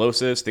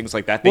 tuberculosis, things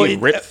like that, they Well,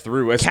 rip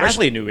through,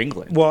 especially in New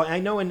England. Well,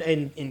 I know in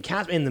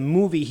the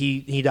movie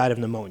he died of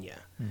pneumonia.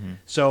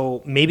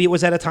 So maybe it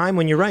was at a time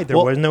when you're right. There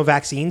Well, was no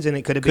vaccines, and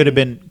it could have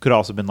Could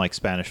also been like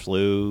Spanish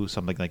flu,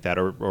 something like that,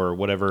 or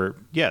whatever.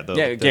 Yeah.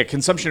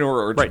 Consumption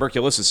or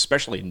tuberculosis,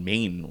 especially in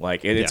Maine.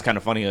 Like it's Yeah. kind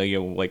of funny,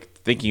 like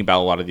thinking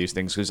about a lot of these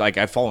things because like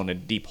I've fallen in a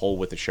deep hole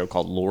with a show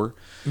called Lore,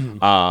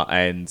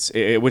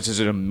 which is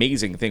an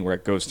amazing thing where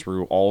it goes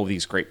through all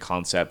these great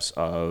concepts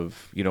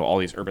of all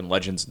these urban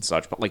legends and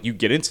such. But like you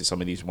get into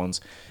some of these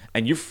ones,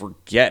 and you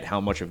forget how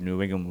much of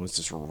New England was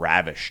just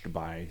ravished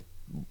by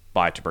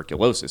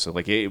tuberculosis. So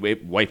like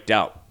it wiped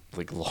out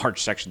like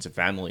large sections of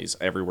families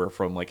everywhere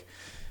from like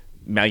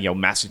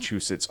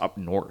Massachusetts up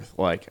north.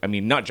 Like, I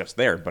mean, not just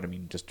there, but I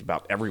mean, just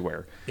about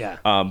everywhere. Yeah.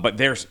 But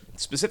there's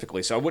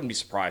specifically, so I wouldn't be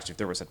surprised if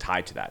there was a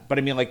tie to that. But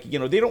I mean, like,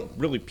 they don't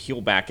really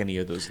peel back any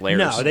of those layers.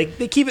 No, they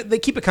keep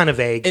it kind of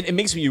vague. It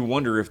makes me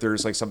wonder if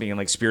there's like something in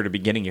like Spirit of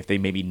Beginning, if they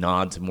maybe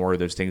nod to more of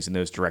those things in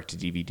those direct to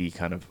DVD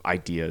kind of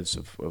ideas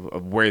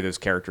of where those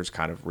characters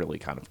kind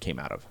of came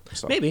out of.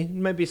 So. Maybe it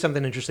might be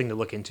something interesting to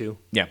look into.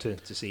 Yeah.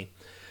 To see.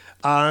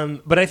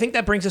 But I think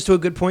that brings us to a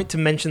good point to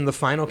mention the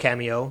final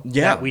cameo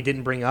that we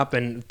didn't bring up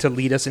and to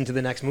lead us into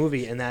the next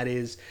movie, and that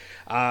is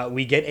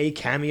we get a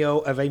cameo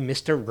of a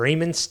Mr.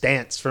 Raymond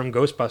Stantz from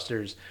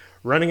Ghostbusters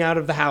running out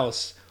of the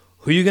house.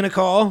 Who are you going to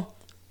call?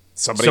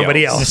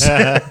 Somebody else.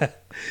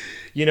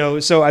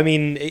 So I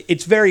mean,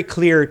 it's very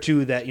clear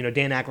too that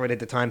Dan Aykroyd at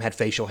the time had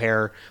facial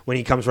hair when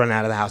he comes running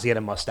out of the house. He had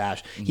a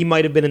mustache. He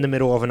might have been in the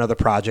middle of another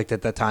project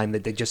at that time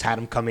that they just had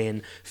him come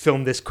in,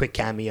 film this quick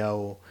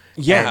cameo,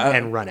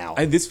 and run out.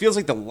 This feels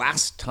like the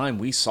last time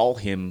we saw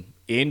him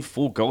in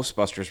full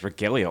Ghostbusters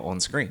regalia on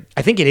screen.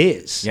 I think it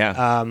is.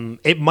 Yeah.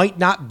 It might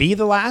not be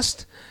the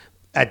last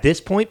at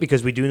this point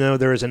because we do know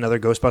there is another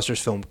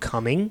Ghostbusters film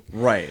coming.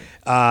 Right.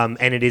 And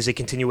it is a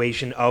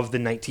continuation of the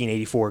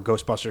 1984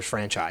 Ghostbusters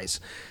franchise.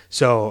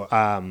 So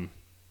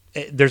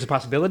there's a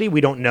possibility.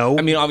 We don't know.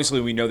 I mean,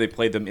 obviously, we know they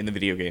played them in the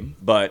video game,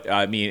 but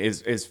I mean,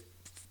 is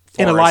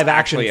In a far as live action-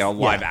 actually in a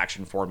live yeah.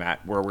 action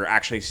format where we're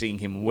actually seeing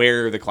him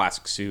wear the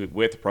classic suit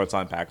with the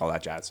proton pack, all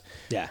that jazz.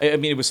 Yeah. I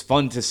mean, it was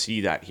fun to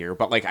see that here,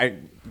 but like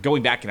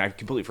going back and I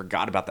completely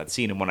forgot about that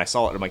scene, and when I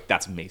saw it, I'm like,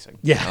 that's amazing.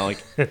 Yeah. You know,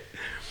 like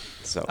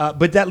so.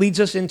 But that leads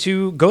us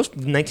into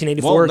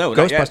 1984 Well, no,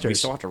 not yet. Ghostbusters. We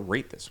still have to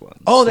rate this one.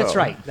 Oh, that's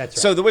right. That's right.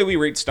 So the way we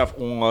rate stuff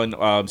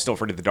on Still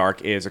Afraid of the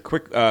Dark is a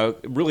quick,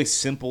 really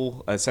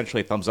simple,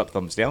 essentially thumbs up,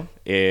 thumbs down.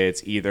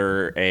 It's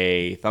either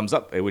a thumbs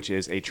up, which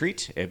is a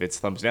treat. If it's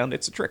thumbs down,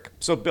 it's a trick.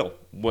 So, Bill,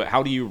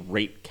 how do you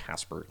rate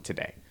Casper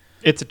today?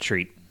 It's a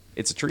treat.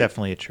 It's a treat.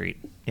 Definitely a treat.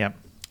 Yep.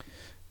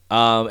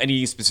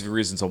 Any specific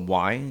reasons on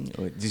why?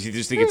 Do you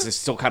just think it's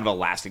still kind of a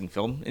lasting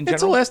film in general?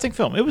 It's a lasting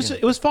film. It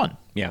was fun.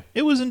 Yeah.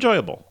 It was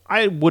enjoyable.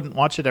 I wouldn't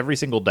watch it every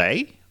single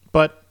day,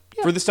 but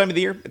yeah. For this time of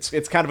the year,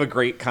 it's kind of a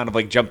great kind of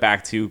like jump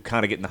back to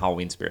kind of getting the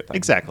Halloween spirit thing.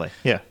 Exactly.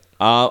 Yeah.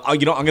 I'm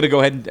going to go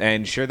ahead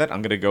and share that.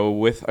 I'm going to go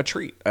with a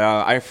treat.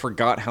 I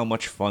forgot how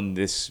much fun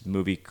this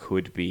movie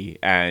could be,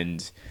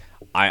 and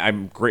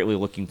I'm greatly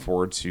looking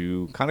forward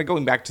to kind of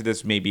going back to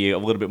this maybe a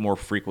little bit more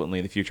frequently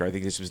in the future. I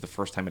think this was the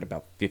first time in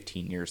about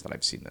 15 years that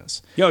I've seen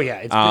this. Oh yeah,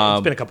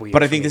 it's been a couple years.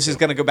 But I for think me, this is too.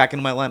 going to go back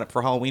into my lineup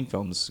for Halloween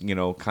films,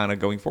 kind of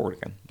going forward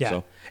again. Yeah,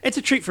 So, it's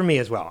a treat for me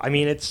as well. I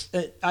mean,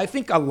 I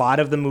think a lot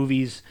of the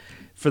movies,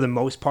 for the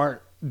most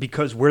part,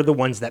 because we're the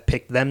ones that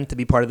picked them to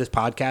be part of this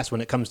podcast.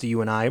 When it comes to you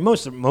and I,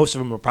 most of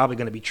them are probably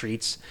going to be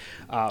treats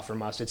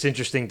from us. It's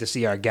interesting to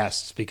see our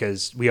guests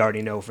because we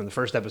already know from the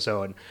first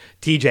episode,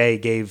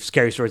 TJ gave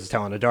Scary Stories to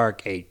Tell in the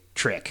Dark a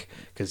trick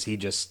because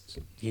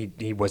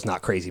he was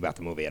not crazy about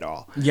the movie at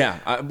all.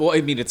 yeah. Well, I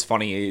mean, it's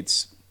funny.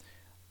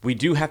 We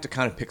do have to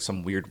kind of pick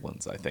some weird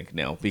ones, I think,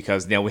 now,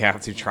 because now we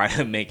have to try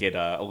to make it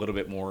a little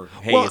bit more,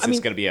 hey, Well, is I this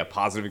mean- going to be a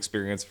positive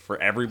experience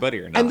for everybody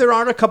or not? And there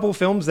are a couple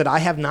films that I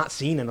have not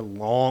seen in a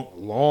long,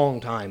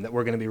 long time that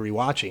we're going to be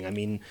rewatching. I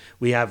mean,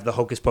 we have the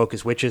Hocus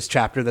Pocus Witches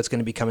chapter that's going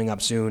to be coming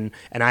up soon,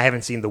 and I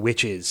haven't seen The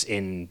Witches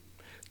in,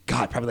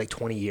 God, probably like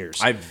 20 years.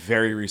 I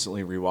very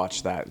recently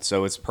rewatched that,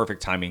 so it's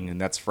perfect timing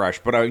and that's fresh.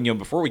 But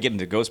before we get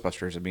into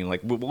Ghostbusters, I mean,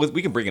 like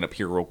we can bring it up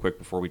here real quick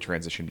before we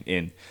transition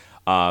in,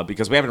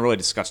 because we haven't really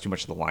discussed too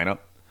much of the lineup.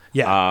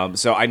 Yeah.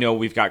 So I know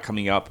we've got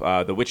coming up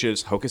The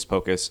Witches, Hocus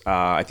Pocus.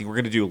 I think we're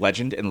going to do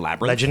Legend and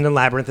Labyrinth. Legend and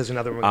Labyrinth is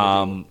another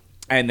one.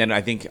 And then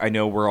I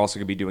know we're also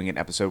going to be doing an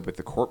episode with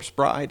The Corpse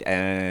Bride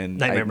and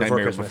Nightmare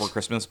Before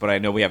Christmas. But I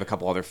know we have a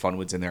couple other fun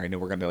ones in there. I know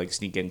we're going to like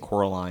sneak in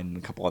Coraline and a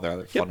couple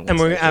other fun ones. And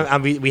there,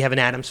 too. we have an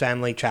Addams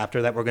Family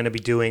chapter that we're going to be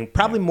doing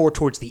probably more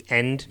towards the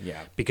end,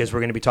 Yeah. because we're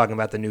going to be talking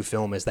about the new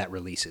film as that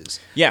releases.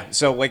 Yeah,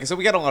 so like I said,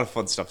 we got a lot of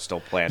fun stuff still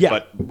planned. Yeah.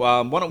 But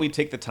why don't we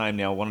take the time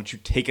now? Why don't you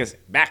take us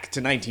back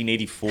to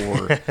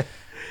 1984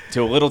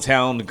 to a little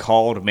town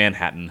called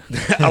Manhattan?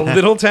 A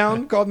little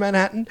town called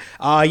Manhattan.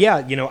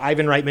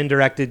 Ivan Reitman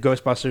directed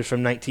Ghostbusters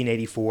from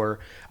 1984.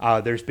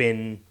 There's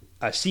been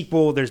a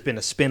sequel. There's been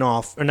a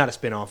spin-off, or not a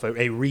spin-off, a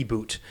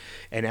reboot,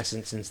 in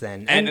essence, since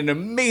then. And an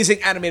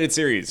amazing animated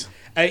series.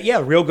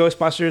 Real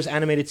Ghostbusters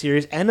animated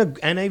series and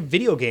a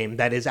video game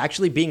that is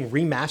actually being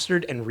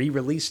remastered and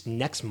re-released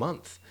next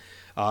month.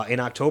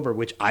 In October,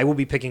 which I will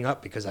be picking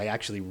up because I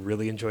actually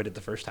really enjoyed it the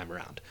first time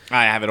around.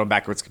 I have it on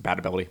backwards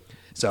compatibility.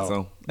 The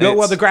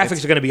it's-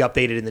 graphics are going to be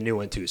updated in the new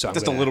one too. So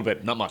Just a little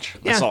bit, not much.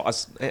 Yeah.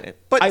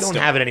 But I don't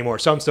still, have it anymore,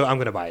 so I'm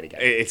going to buy it again.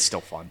 It's still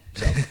fun.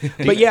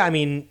 But yeah, I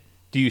mean,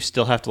 Do you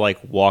still have to like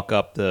walk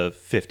up the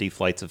 50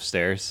 flights of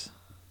stairs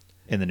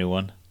in the new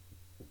one?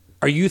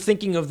 are you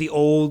thinking of the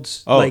old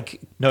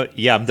no,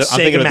 yeah, I'm Sega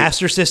thinking of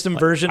Master System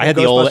version? I had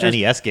of the old Ghostbusters?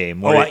 NES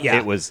game where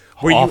it was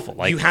where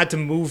awful. You had to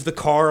move the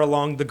car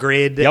along the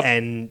grid Yep.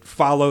 and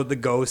follow the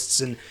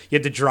ghosts, and you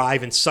had to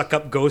drive and suck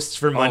up ghosts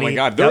for money. Oh my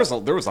god, there was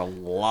a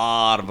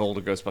lot of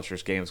older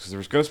Ghostbusters games because there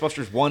was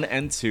Ghostbusters 1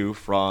 and 2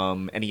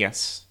 from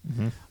NES.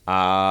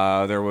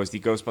 There was the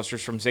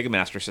Ghostbusters from Sega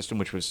Master System,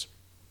 which was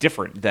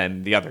different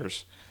than the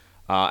others.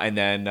 And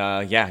then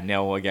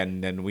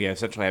then we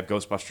essentially have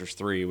Ghostbusters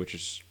 3, which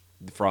is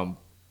from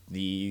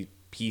the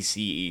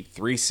PC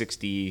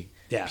 360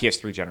 Yeah.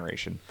 PS3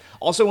 generation.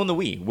 Also on the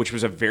Wii, which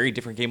was a very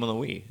different game on the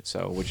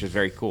Wii, which is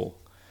very cool.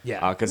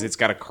 Yeah. Because it's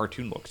got a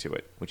cartoon look to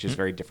it, which is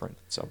very different.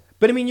 So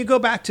But I mean, you go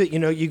back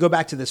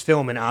to this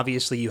film, and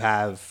obviously you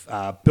have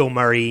Bill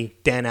Murray,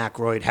 Dan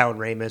Aykroyd, Harold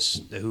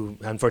Ramis, who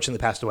unfortunately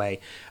passed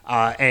away,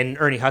 and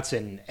Ernie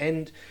Hudson.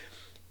 And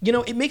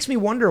it makes me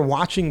wonder,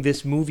 watching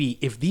this movie,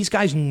 if these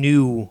guys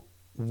knew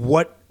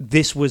what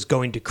this was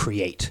going to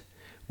create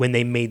when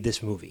they made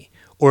this movie,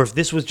 or if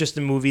this was just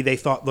a movie they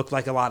thought looked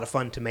like a lot of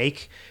fun to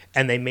make,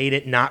 and they made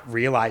it not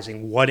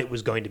realizing what it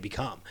was going to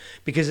become.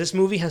 Because this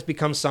movie has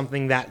become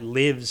something that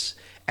lives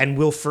and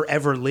will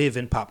forever live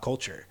in pop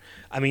culture.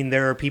 I mean,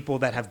 there are people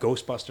that have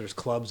Ghostbusters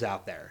clubs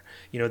out there.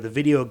 The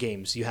video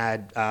games, you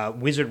had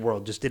Wizard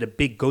World just did a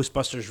big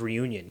Ghostbusters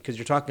reunion, because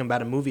you're talking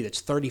about a movie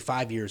that's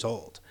 35 years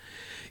old.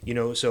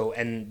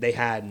 And they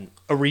had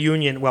a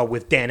reunion,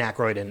 with Dan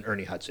Aykroyd and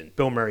Ernie Hudson.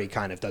 Bill Murray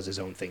kind of does his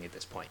own thing at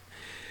this point.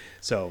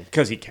 So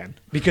because he can.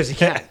 because he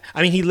can.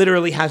 I mean, he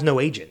literally has no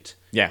agent.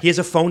 Yeah. He has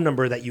a phone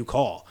number that you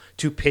call.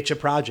 to pitch a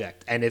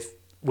project. And if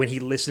when he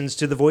listens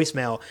to the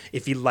voicemail,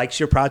 if he likes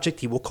your project,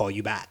 he will call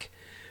you back.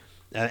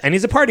 And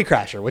he's a party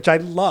crasher, which I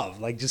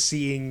love, like just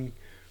seeing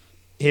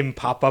him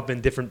pop up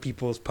in different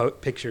people's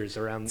pictures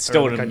around.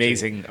 Still around an the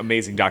country.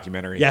 amazing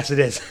documentary. Yes, it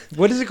is.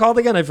 What is it called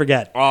again? I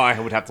forget. Oh, I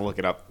would have to look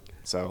it up.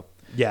 So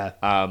Yeah.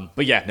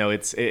 but yeah, no,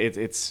 it's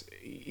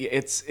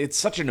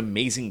such an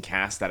amazing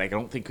cast that I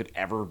don't think could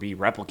ever be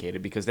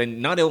replicated, because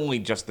then not only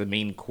just the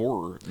main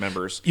core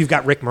members, You've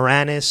got Rick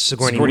Moranis,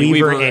 Sigourney Sigourney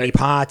Weaver, Weaver, Annie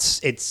Potts.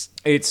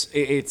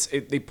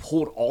 they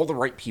pulled all the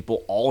right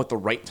people all at the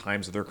right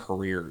times of their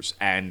careers,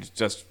 and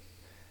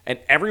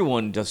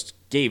everyone just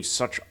gave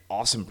such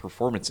awesome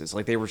performances.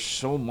 Like, they were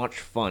so much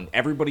fun.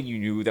 Everybody you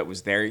knew that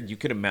was there, you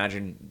could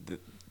imagine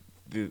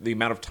the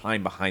amount of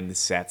time behind the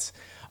sets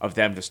of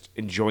them just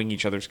enjoying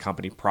each other's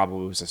company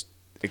probably was just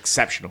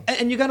exceptional.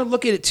 And you got to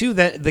look at it too,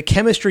 that the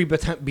chemistry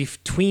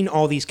between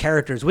all these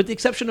characters, with the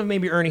exception of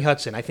maybe Ernie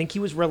Hudson, I think he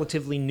was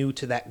relatively new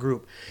to that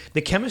group.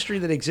 The chemistry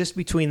that exists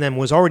between them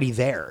was already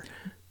there.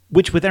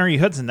 Which with Ernie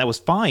Hudson, that was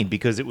fine,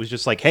 because it was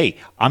just like, hey,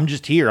 I'm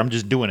just here. I'm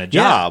just doing a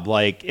job.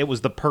 Like, it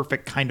was the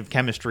perfect kind of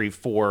chemistry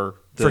for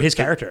his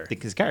character.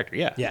 His character,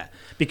 yeah. Yeah,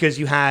 because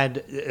you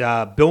had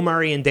Bill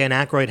Murray and Dan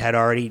Aykroyd had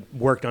already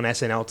worked on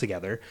SNL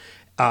together.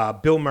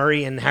 Bill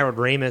Murray and Harold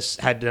Ramis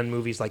had done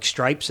movies like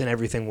Stripes and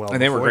everything. Well,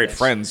 And they were before great this.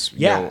 friends.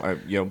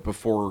 Yeah,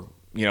 Before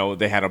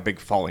they had a big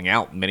falling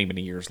out many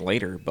years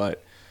later.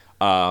 But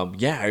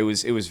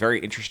it was very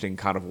interesting,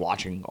 kind of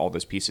watching all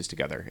those pieces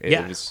together.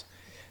 It was.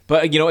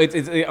 But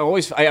I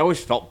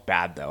always felt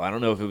bad though. I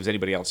don't know if it was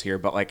anybody else here,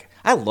 but like,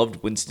 I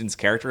loved Winston's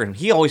character, and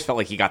he always felt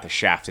like he got the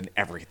shaft in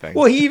everything.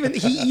 Well, he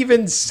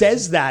even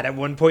says that at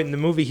one point in the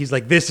movie. He's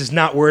like, "This is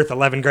not worth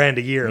 $11,000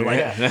 a year."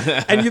 Like,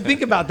 and you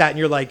think about that, and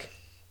you're like,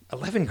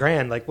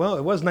 $11,000. Like, well,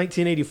 it was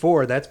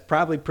 1984. That's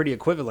probably pretty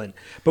equivalent.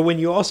 But when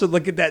you also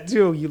look at that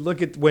too, you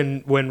look at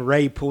when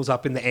Ray pulls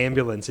up in the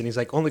ambulance, and he's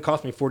like, "Only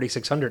cost me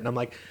 $4,600," and I'm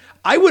like,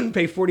 I wouldn't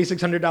pay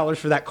 $4,600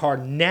 for that car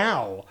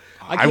now.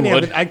 I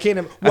would. I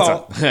can't.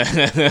 Well,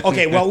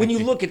 okay. Well, when you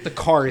look at the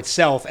car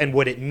itself and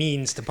what it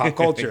means to pop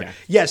culture,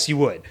 yes, you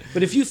would.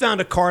 But if you found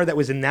a car that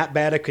was in that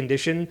bad a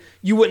condition,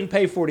 you wouldn't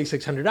pay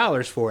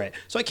 $4,600 for it.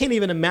 So I can't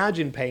even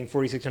imagine paying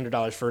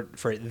 $4,600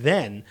 for it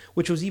then,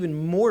 which was even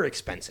more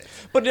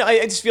expensive. But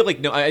I just feel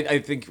like, I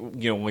think,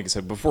 like I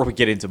said, before we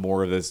get into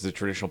more of this, the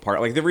traditional part,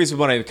 like, the reason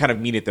why I kind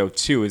of mean it though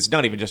too is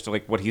not even just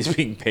like what he's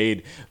being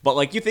paid, but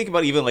like, you think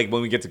about even like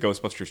when we get to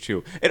Ghostbusters 2,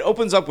 it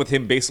opens up with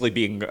him basically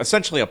being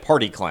essentially a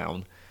party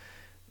clown.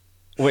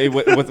 Wait,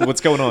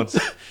 what's going on?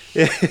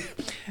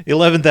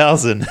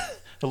 11,000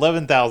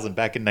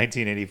 back in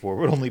 1984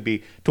 would only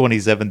be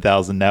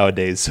 27,000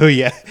 nowadays. So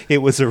yeah, it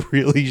was a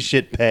really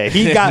shit pay.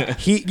 He got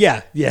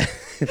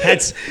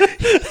That's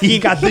he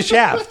got the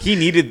shaft. He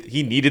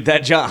needed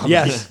that job.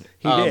 Yes,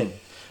 he did.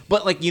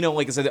 But like,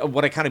 like I said,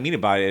 what I kind of mean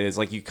about it is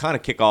like, you kind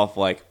of kick off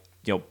like,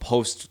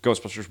 post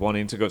Ghostbusters 1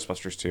 into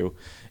Ghostbusters 2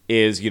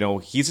 is,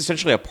 he's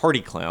essentially a party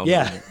clown.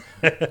 Yeah.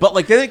 But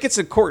like, then it gets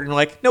to court and you're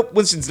like, nope,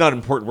 Winston's not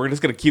important. We're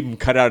just going to keep him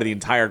cut out of the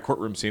entire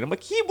courtroom scene. I'm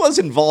like, he was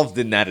involved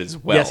in that as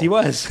well. Yes, he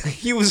was.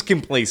 He was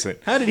complacent.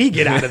 How did he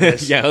get out of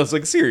this? Yeah, I was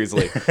like,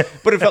 seriously.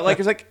 But it felt like,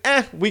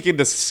 we can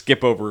just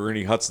skip over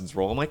Ernie Hudson's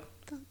role. I'm like,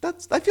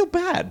 I feel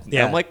bad. Yeah.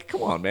 And I'm like,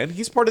 come on, man.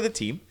 He's part of the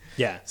team.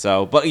 Yeah.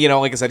 So, but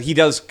like I said, he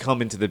does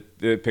come into the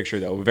picture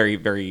though, very,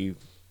 very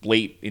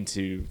late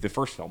into the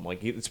first film.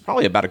 Like, it's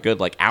probably about a good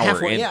hour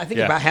Halfway, in. yeah, I think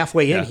about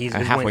halfway in. Yeah, He's a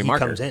when halfway he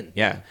marker. comes in.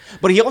 Yeah,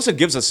 but he also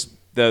gives us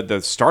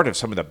the start of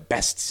some of the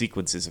best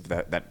sequences of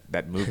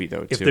that movie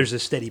though. If too. there's a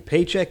steady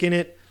paycheck in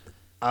it,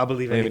 I'll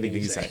believe anything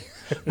you say.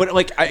 But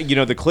like,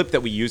 the clip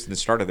that we used in the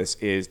start of this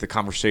is the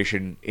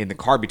conversation in the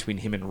car between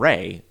him and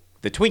Ray,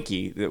 the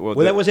Twinkie. Well,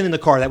 that wasn't in the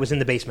car. That was in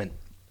the basement.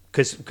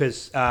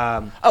 Because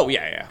oh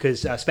yeah.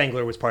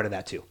 Spangler was part of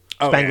that too.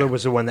 Oh, Spangler yeah.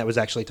 was the one that was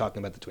actually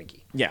talking about the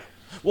Twinkie. Yeah.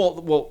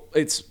 Well,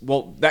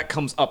 that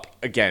comes up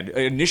again. It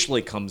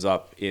initially comes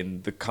up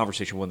in the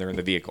conversation when they're in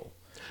the vehicle.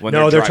 When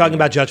No, they're driving. talking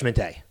about Judgment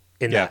Day.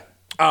 In that.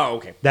 Oh,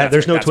 okay.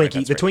 There's no That's Twinkie.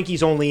 right, The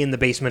Twinkie's only in the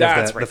basement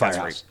of the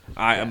firehouse.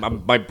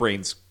 My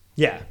brain's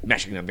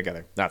meshing them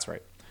together. That's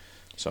right.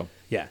 So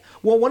yeah.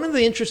 Well, one of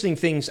the interesting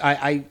things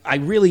I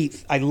really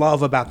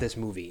love about this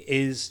movie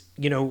is,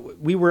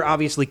 we were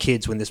obviously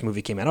kids when this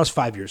movie came out. I was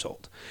 5 years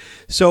old.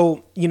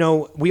 So,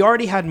 we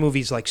already had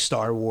movies like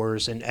Star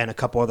Wars and a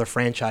couple other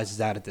franchises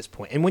out at this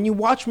point. And when you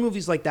watch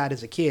movies like that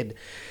as a kid,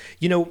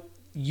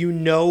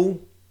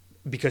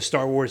 because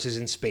Star Wars is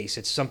in space,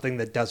 it's something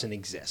that doesn't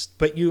exist.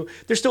 But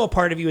there's still a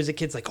part of you as a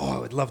kid's like, oh, I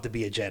would love to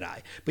be a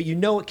Jedi. But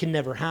it can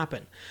never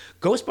happen.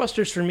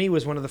 Ghostbusters for me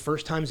was one of the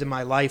first times in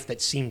my life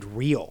that seemed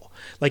real.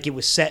 Like, it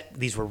was set,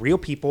 these were real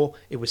people,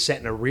 it was set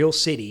in a real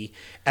city,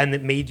 and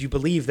it made you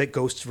believe that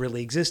ghosts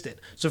really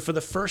existed. So for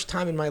the first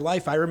time in my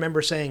life, I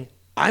remember saying,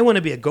 I want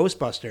to be a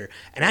Ghostbuster,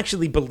 and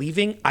actually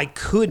believing I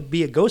could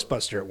be a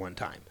Ghostbuster at one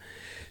time.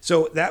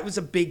 So that was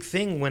a big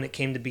thing when it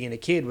came to being a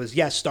kid was,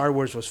 yes, Star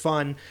Wars was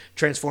fun,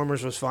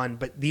 Transformers was fun,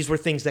 but these were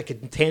things that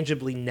could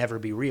tangibly never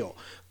be real.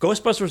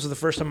 Ghostbusters was the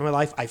first time in my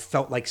life I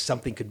felt like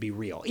something could be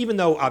real, even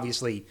though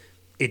obviously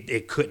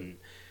it couldn't.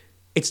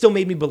 it still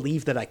made me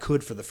believe that I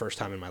could for the first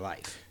time in my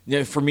life.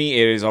 Yeah, for me,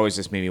 it has always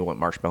just made me want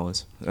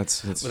marshmallows.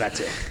 That's Well, that's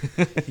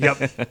it.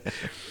 Yep.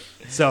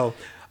 So,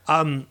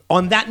 on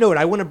that note,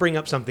 I want to bring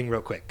up something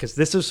real quick because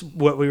this is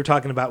what we were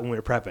talking about when we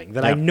were prepping.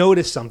 That I Yeah.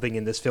 noticed something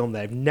in this film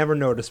that I've never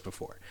noticed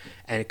before,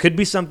 and it could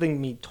be something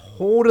me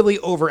totally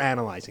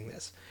overanalyzing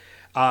this.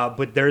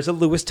 But there's a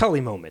Lewis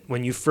Tully moment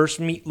when you first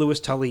meet Lewis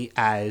Tully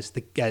as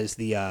the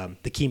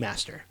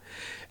keymaster,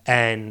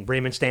 and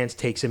Raymond Stantz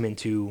takes him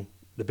into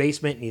the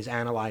basement and he's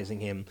analyzing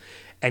him,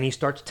 and he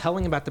starts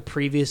telling about the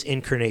previous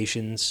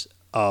incarnations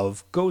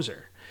of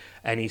Gozer,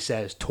 and he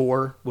says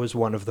Tor was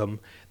one of them.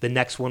 The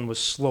next one was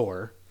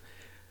Slor.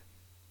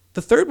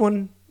 The third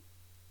one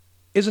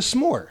is a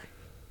s'more.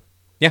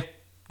 yeah.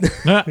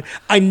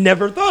 I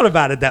never thought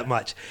about it that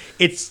much.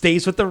 It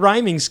stays with the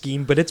rhyming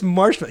scheme, but it's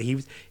marshmallow.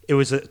 It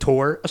was a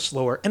Tor, a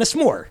Slor, and a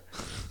s'more.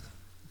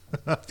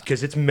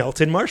 Because it's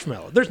melted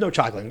marshmallow. There's no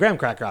chocolate and graham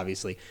cracker,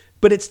 obviously,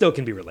 but it still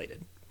can be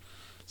related.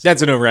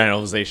 That's an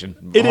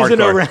overanalyzation. It is an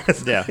Hardcore.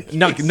 overanalyzation. Yeah.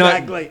 Not,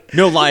 Exactly.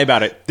 no lie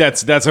about it.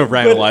 That's But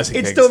overanalyzing. it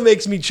things. still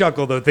makes me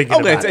chuckle, though, thinking Oh,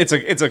 about it.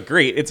 it's a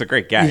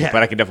great gag, Yeah.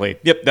 but I can definitely.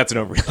 Yep, that's an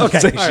Okay,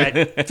 overanalyzation. all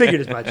right. Figured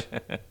as much.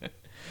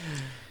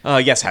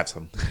 Yes, have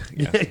some.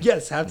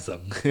 Yes, have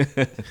some.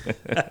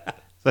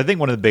 So I think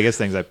one of the biggest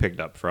things I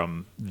picked up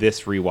from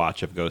this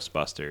rewatch of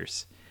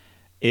Ghostbusters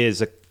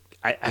is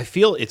I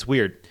feel it's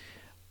weird.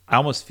 I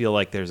almost feel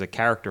like there's a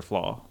character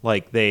flaw.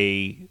 Like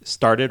they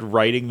started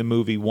writing the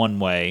movie one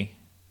way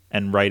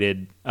and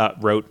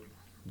wrote.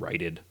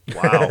 Wow.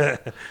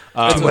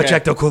 Too much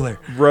ecto cooler.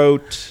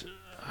 Wrote.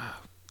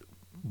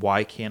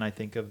 Why can't I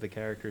think of the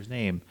character's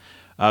name?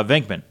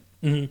 Venkman.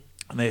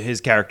 Mm-hmm.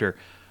 His character.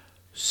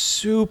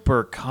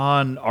 Super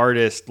con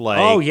artist, like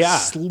Oh, yeah.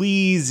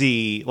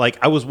 sleazy. Like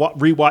I was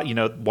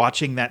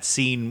watching that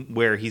scene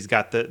where he's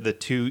got the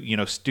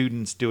two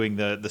students doing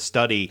the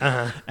study,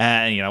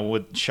 and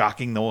with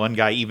shocking the one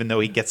guy even though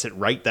he gets it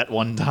right that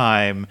one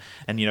time,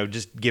 and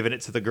just giving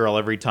it to the girl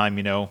every time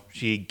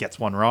she gets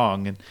one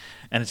wrong, and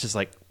it's just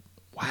like,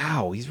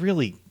 wow, he's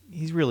really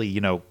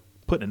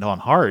putting it on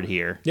hard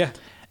here. Yeah.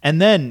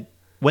 And then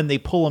when they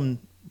pull him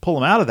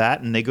out of that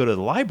and they go to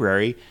the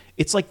library,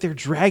 it's like they're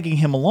dragging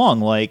him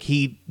along, like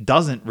he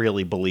doesn't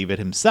really believe it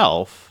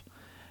himself.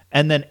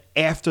 And then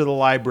after the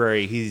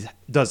library, he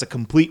does a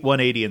complete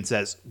 180 and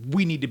says,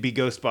 "We need to be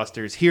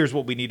Ghostbusters. Here's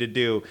what we need to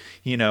do.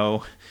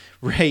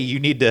 Ray, you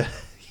need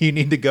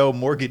to go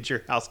mortgage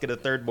your house, get a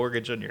third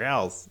mortgage on your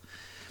house."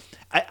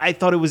 I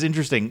thought it was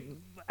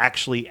interesting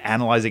actually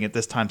analyzing it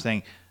this time,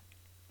 saying,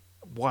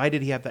 why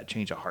did he have that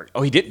change of heart?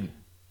 Oh, he didn't.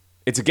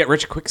 It's a get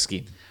rich quick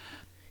scheme.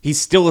 He's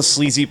still a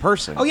sleazy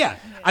person. Oh, yeah.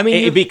 I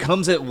mean, it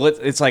becomes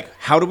it's like,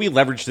 how do we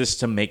leverage this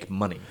to make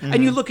money?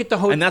 and you look at the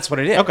hotel. And that's what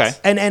it is. Okay.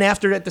 And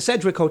after at the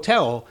Sedgwick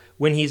Hotel,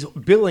 when he's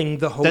billing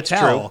the hotel, That's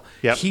true.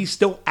 Yep. he's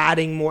still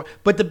adding more.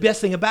 But the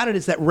best thing about it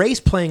is that Ray's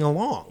playing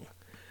along.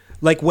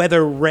 Like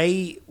whether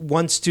Ray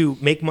wants to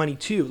make money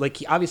too.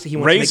 Like obviously he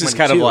wants Ray's to make is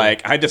money kind too. of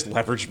like, I just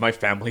leveraged my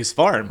family's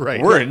farm.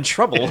 Right. We're in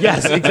trouble.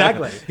 Yes,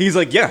 exactly. He's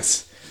like,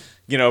 yes.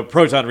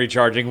 Proton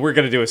recharging. We're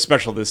going to do a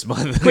special this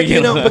month. But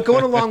but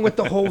going along with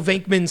the whole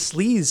Venkman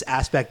sleaze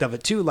aspect of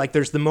it too, like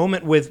there's the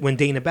moment when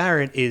Dana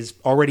Barrett is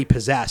already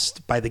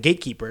possessed by the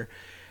gatekeeper,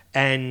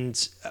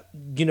 and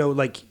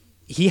like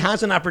he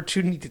has an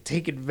opportunity to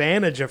take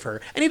advantage of her,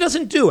 and he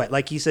doesn't do it.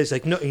 Like he says,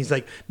 like no, he's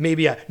like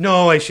maybe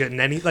no, I shouldn't,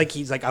 and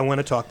he's like I want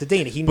to talk to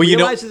Dana. He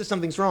realizes that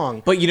something's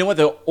wrong. But you know what,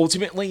 though?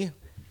 Ultimately,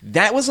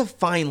 that was a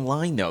fine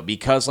line, though,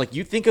 because like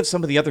you think of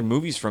some of the other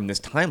movies from this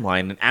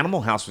timeline, and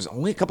Animal House was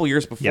only a couple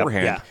years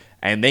beforehand, yeah.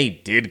 and they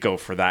did go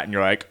for that, and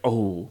you're like,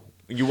 oh,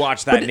 you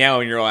watch that now,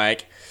 and you're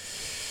like,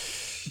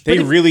 they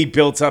really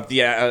built up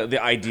the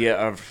idea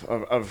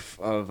of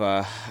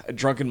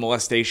drunken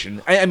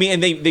molestation. I mean,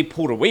 and they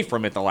pulled away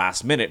from it the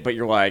last minute, but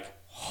you're like.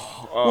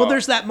 Well,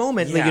 there's that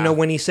moment, like, yeah.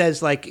 when he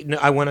says, like, no,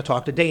 I want to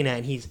talk to Dana,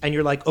 and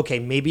you're like, okay,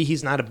 maybe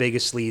he's not a big a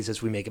sleaze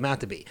as we make him out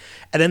to be.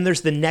 And then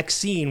there's the next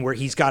scene where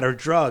he's got her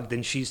drugged,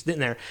 and she's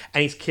sitting there,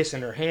 and he's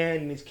kissing her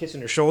hand, and he's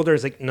kissing her shoulder.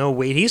 It's like, no,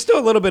 wait, he's still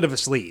a little bit of a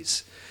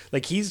sleaze.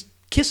 Like, he's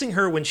kissing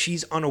her when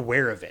she's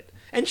unaware of it,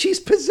 and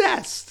she's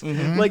possessed.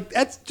 Like,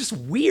 that's just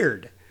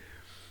weird.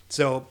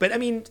 So, but I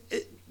mean,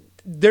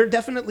 there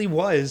definitely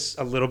was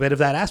a little bit of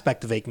that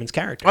aspect of Aikman's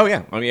character. Oh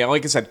yeah, I mean,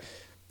 like I said,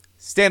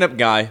 stand-up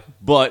guy,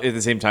 but at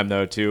the same time,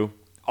 though, too,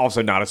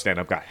 also not a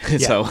stand-up guy.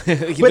 So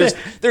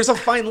there's a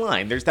fine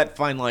line. There's that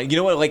fine line. You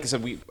know what? Like I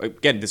said,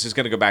 this is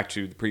going to go back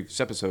to the previous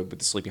episode with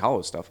the Sleepy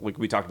Hollow stuff. Like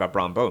we talked about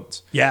Brom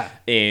Bones. Yeah.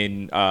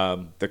 In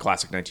the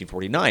classic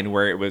 1949,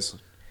 where it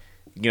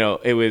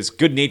was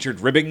good-natured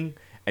ribbing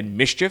and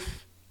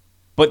mischief,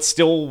 but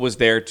still was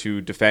there to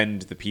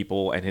defend the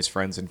people and his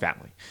friends and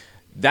family.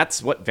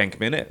 That's what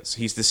Venkman is.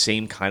 He's the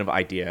same kind of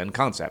idea and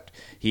concept.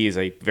 He is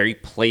a very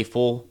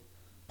playful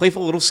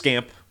little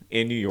scamp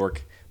in New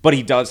York, but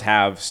he does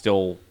have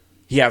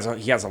he has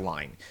a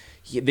line.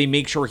 They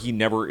make sure he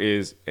never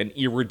is an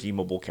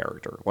irredeemable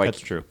character. Like, That's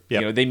true.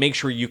 Yep. They make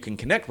sure you can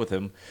connect with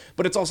him,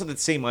 but it's also the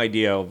same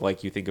idea of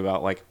like you think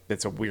about like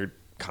that's a weird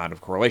kind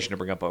of correlation to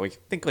bring up, but like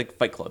think like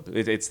Fight Club.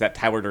 It's that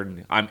Tyler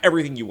Durden, I'm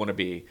everything you want to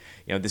be.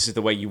 You know, this is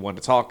the way you want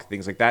to talk,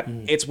 things like that.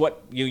 It's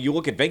what you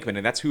look at Venkman,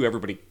 and that's who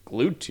everybody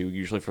glued to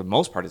usually for the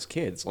most part as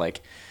kids.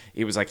 Like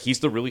it was like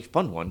he's the really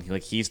fun one.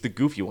 Like he's the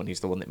goofy one.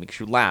 He's the one that makes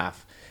you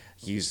laugh.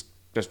 He's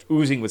just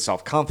oozing with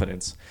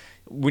self-confidence.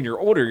 When you're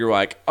older, you're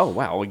like, oh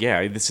wow,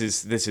 yeah, this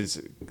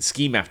is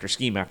scheme after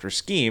scheme after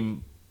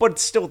scheme. But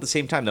still at the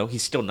same time though,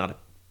 he's still not a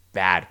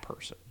bad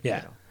person. Yeah.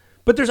 You know?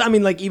 But there's, I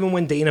mean, like, even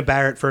when Dana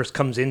Barrett first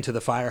comes into the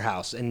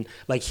firehouse and,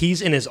 like,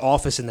 he's in his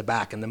office in the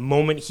back, and the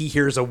moment he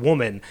hears a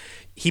woman,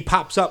 he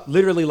pops up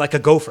literally like a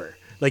gopher.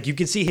 Like, you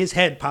can see his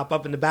head pop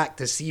up in the back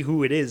to see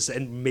who it is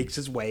and makes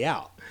his way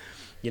out.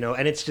 You know,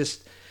 and it's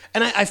just...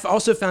 And I've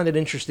also found it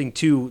interesting,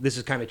 too, this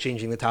is kind of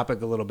changing the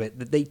topic a little bit,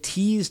 that they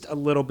teased a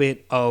little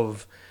bit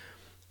of,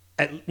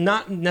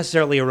 not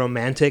necessarily a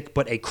romantic,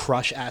 but a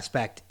crush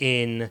aspect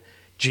in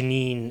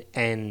Janine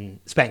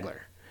and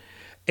Spangler,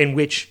 in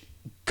which...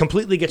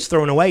 completely gets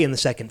thrown away in the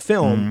second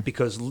film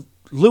because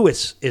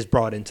Lewis is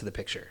brought into the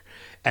picture,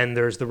 and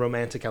there's the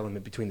romantic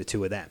element between the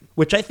two of them,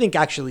 which I think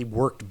actually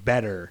worked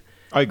better.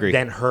 I agree.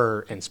 Than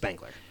her and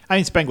Spangler. I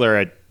mean,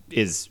 Spangler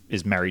is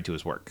married to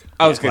his work.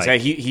 I was going to say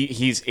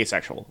he's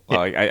asexual.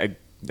 Yeah.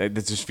 It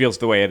just feels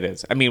the way it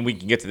is. I mean, we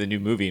can get to the new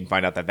movie and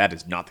find out that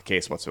is not the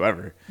case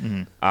whatsoever.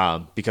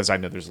 Because I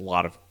know there's a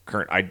lot of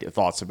current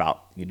thoughts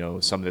about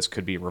some of this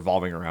could be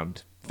revolving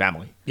around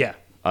family. Yeah.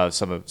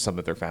 Some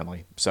of their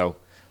family. So.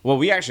 Well,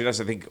 we actually I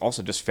think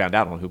also just found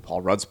out on who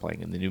Paul Rudd's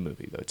playing in the new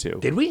movie though too.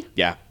 Did we?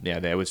 Yeah,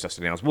 that was just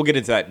announced. We'll get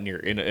into that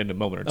in a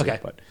moment or two. Okay.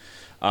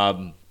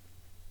 But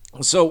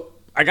so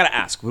I gotta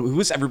ask, who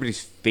is everybody's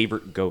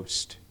favorite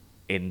ghost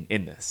in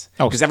this?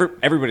 Oh, because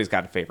everybody's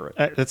got a favorite.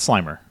 It's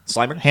Slimer.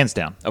 Slimer, hands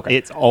down. Okay,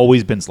 it's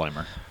always been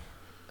Slimer.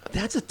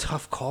 That's a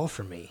tough call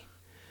for me.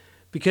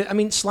 Because I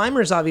mean,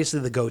 Slimer is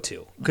obviously the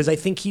go-to because I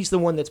think he's the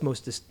one that's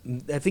most.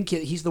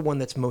 He's the one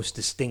that's most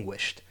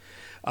distinguished.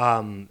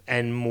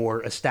 And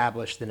more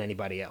established than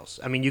anybody else.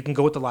 I mean, you can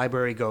go with the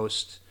Library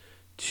Ghost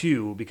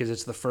too, because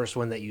it's the first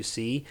one that you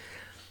see.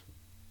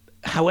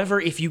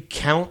 However, if you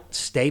count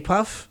Stay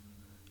Puft,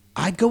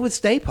 I'd go with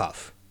Stay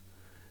Puft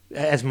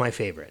as my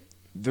favorite.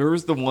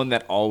 There's the one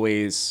that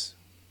always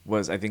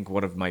was, I think,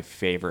 one of my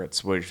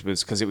favorites, which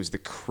was because it was the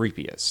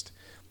creepiest,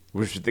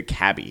 which was the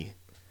cabbie.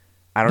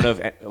 I don't know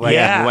if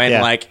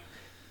like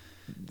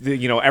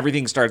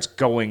everything starts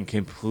going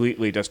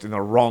completely just in the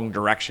wrong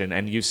direction,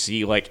 and you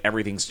see like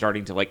everything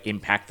starting to like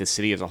impact the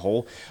city as a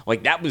whole.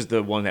 Like that was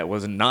the one that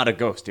was not a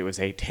ghost; it was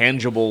a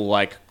tangible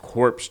like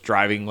corpse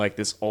driving like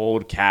this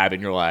old cab,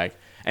 and you're like,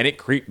 and it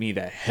creeped me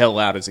the hell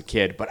out as a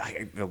kid. But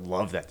I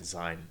love that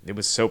design; it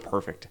was so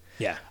perfect.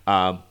 Yeah.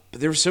 But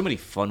there were so many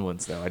fun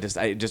ones though.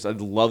 I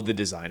love the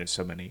design of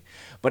so many.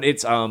 But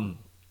it's I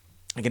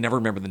can never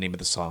remember the name of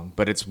the song,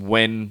 but it's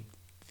when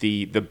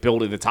the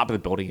top of the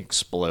building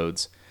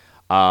explodes.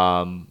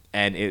 And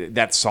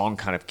that song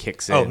kind of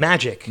kicks in. Oh,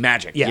 Magic.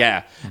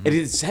 Yeah. Mm-hmm.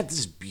 It had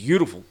this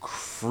beautiful,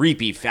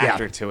 creepy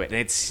factor to it, and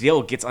it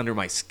still gets under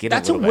my skin.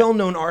 That's a little a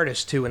well-known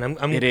artist too, and I'm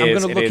going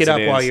to look it up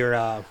while you're.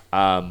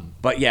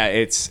 But yeah,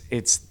 it's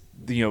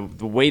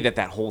the way that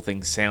whole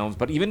thing sounds,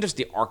 but even just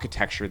the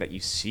architecture that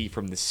you see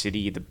from the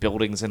city, the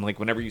buildings, and like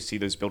whenever you see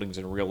those buildings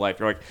in real life,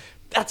 you're like,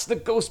 that's the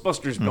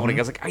Ghostbusters building.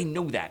 I was like, I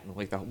know that. And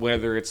like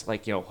whether it's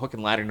like Hook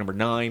and Ladder number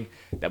 9,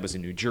 that was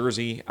in New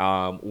Jersey,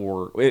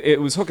 or it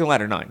was Hook and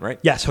Ladder 9, right?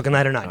 Yes, Hook and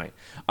Ladder 9,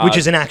 which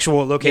is an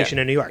actual location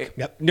in New York.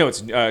 Yep. No,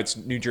 it's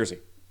New Jersey.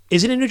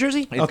 Is it in New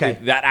Jersey? Okay,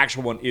 that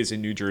actual one is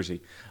in New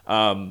Jersey.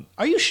 Are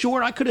you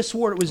sure? I could have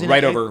swore it was in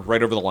right over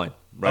the line.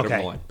 Over Okay.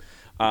 the line.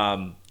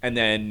 And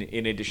then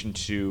in addition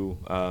to,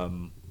 oh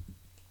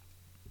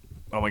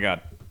my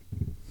God,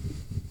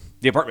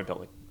 the apartment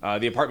building.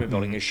 The apartment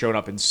building has shown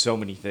up in so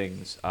many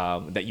things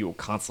that you will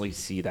constantly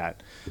see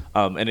that.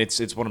 And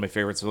it's one of my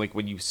favorites. So like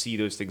when you see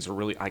those things are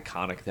really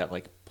iconic that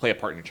like play a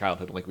part in your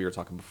childhood, like we were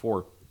talking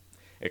before,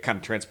 it kind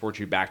of transports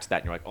you back to that.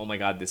 And you're like, oh my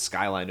God, this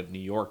skyline of New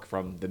York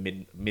from the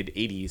mid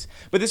 80s.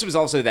 But this was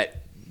also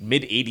that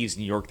mid 80s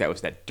New York that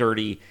was that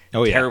dirty,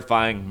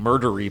 terrifying,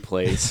 murdery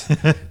place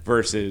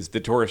versus the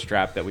tourist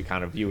trap that we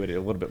kind of view it a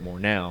little bit more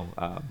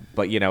now.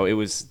 But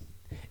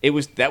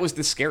that was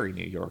the scary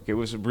New York. It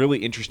was really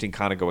interesting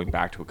kind of going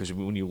back to it because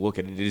when you look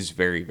at it, it is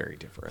very, very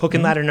different. Hook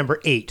and Ladder number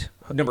 8.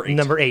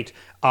 Number 8.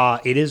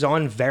 It is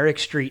on Varick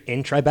Street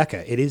in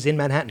Tribeca. It is in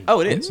Manhattan.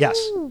 Oh, it is? Yes.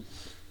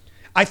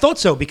 I thought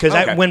so because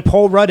Okay. when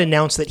Paul Rudd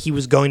announced that he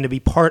was going to be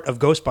part of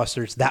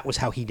Ghostbusters, that was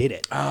how he did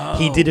it. Oh,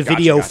 he did a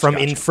video from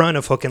gotcha. in front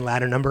of Hook and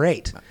Ladder number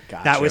 8.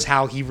 Gotcha. That was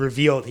how he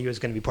revealed he was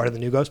going to be part of the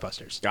new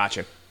Ghostbusters.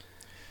 Gotcha.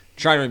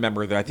 Trying to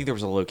remember that I think there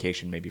was a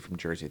location maybe from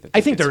Jersey. That I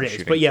think did there some is,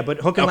 shooting. but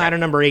Hook and Ladder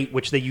number 8,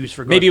 which they use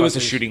for Ghostbusters. Maybe it was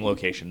a shooting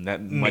location.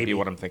 That might Maybe. be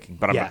what I'm thinking,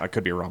 but Yeah. I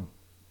could be wrong.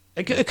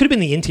 It could have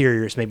been the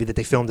interiors maybe that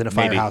they filmed in a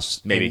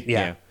firehouse. Maybe,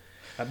 yeah.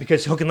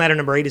 Because Hook and Ladder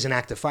number 8 is an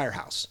active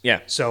firehouse.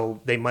 Yeah.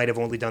 So they might have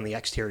only done the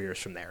exteriors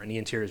from there, and the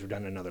interiors were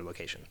done in another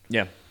location.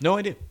 Yeah, no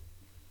idea.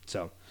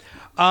 So,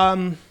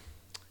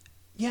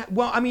 yeah,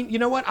 well, I mean, you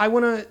know what? I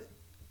want to...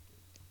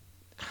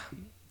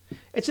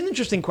 It's an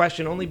interesting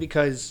question only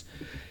because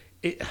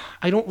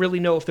I don't really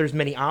know if there's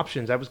many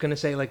options. I was going to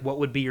say, like, what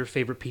would be your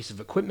favorite piece of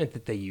equipment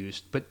that they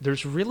used? But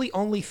there's really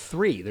only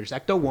three. There's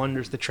Ecto-1,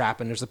 there's the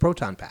trap, and there's the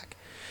proton pack.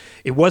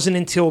 It wasn't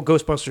until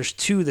Ghostbusters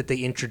 2 that they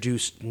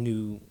introduced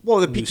new Well,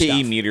 the new PKE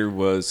stuff. meter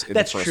was in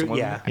That's the first true, one.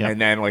 yeah.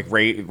 And then, like,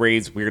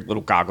 Ray's weird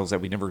little goggles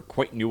that we never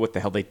quite knew what the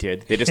hell they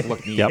did. They just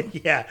looked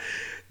neat. Yeah,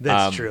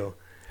 that's true.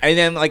 And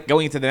then, like,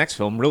 going into the next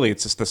film, really,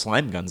 it's just the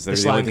slime guns. They're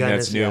the only thing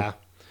that's new.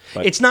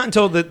 But- It's not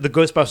until the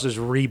Ghostbusters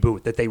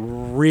reboot that they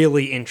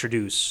really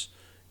introduce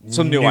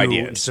Some new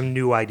ideas. Some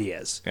new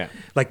ideas. Yeah.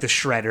 Like the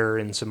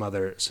shredder and some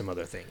other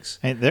things.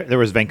 And there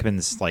was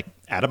Venkman's like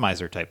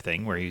atomizer type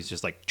thing where he's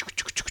just like,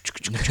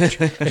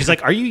 he's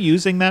like, are you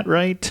using that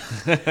right?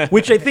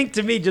 Which I think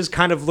to me just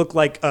kind of looked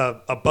like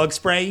a bug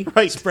spray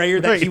Right, sprayer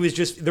that right. he was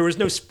just, there was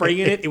no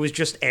spray in it. It was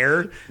just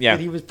air Yeah.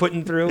 that he was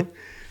putting through.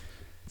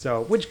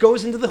 So, which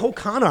goes into the whole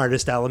con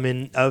artist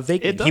element of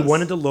Venkman. It He does.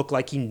 wanted to look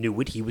like he knew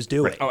what he was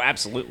doing. Oh,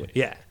 absolutely.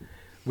 Yeah.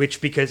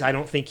 Which, because I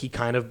don't think he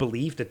kind of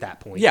believed at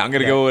that point. Yeah, I'm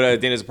going to that- go to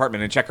Dana's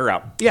apartment and check her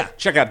out. Yeah.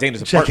 Check out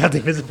Dana's Check apartment. out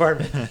David's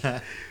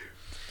apartment.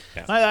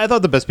 I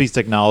thought the best piece of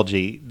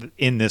technology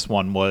in this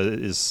one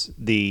was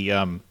the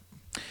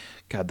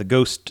the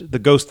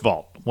ghost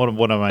vault. One of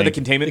my The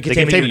containment- The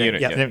containment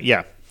unit, unit, yeah.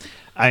 yeah.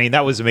 I mean,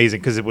 that was amazing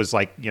because it was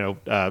like,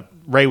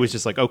 Ray was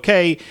just like,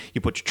 okay,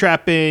 you put your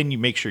trap in, you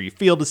make sure your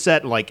field is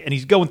set, and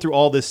he's going through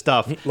all this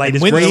stuff. Light And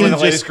is Winston's green. When the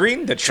light is just-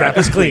 green, the trap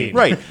is clean.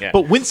 Right. Yeah.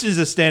 But Winston's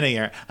just standing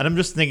there, and I'm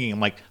just thinking, I'm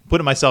like,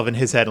 putting myself in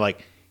his head,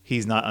 like,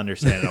 he's not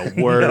understanding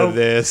a word Nope. of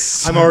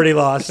this. I'm already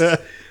lost.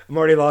 I'm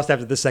already lost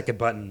after the second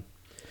button.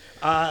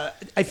 I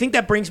think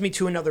that brings me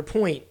to another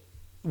point.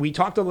 We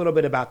talked a little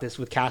bit about this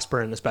with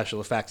Casper and the special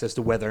effects as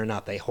to whether or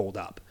not they hold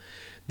up.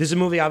 This is a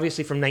movie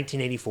obviously from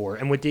 1984,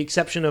 and with the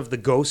exception of the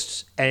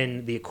ghosts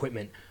and the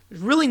equipment,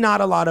 there's really not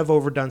a lot of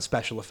overdone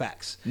special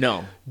effects.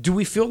 No. Do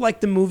we feel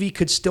like the movie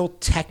could still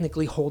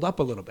technically hold up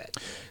a little bit?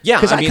 Yeah,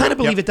 Because I mean, kind of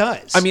believe yep. it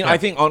does. I mean, I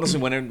think honestly,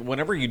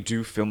 whenever you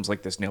do films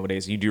like this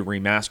nowadays, you do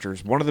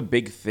remasters. One of the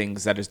big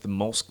things that is the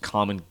most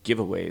common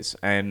giveaways,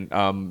 and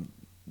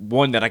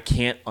one that I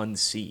can't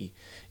unsee,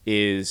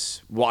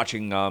 is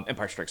watching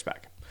Empire Strikes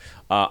Back.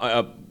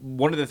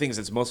 One of the things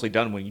that's mostly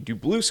done when you do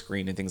blue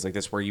screen and things like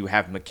this, where you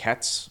have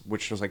maquettes,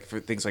 which was like for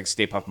things like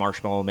Stay Puft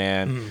Marshmallow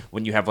Man,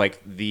 when you have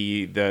like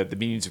the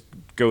minions of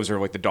Gozer,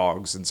 like the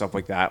dogs and stuff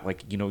like that,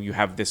 like, you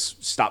have this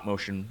stop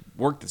motion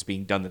work that's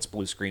being done that's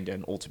blue screened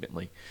in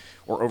ultimately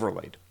or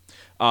overlaid.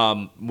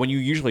 When you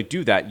usually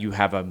do that, you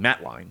have a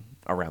matte line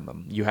around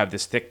them. You have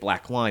this thick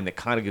black line that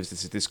kind of gives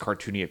this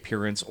cartoony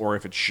appearance, or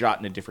if it's shot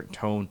in a different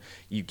tone,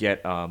 you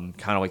get kind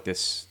of like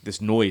this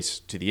noise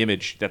to the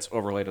image that's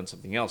overlaid on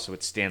something else, so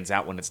it stands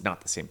out when it's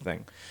not the same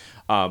thing.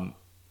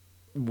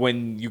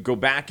 When you go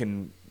back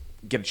and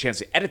get a chance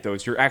to edit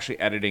those, you're actually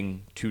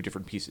editing two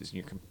different pieces,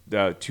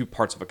 two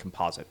parts of a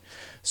composite.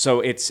 So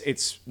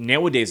it's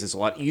nowadays it's a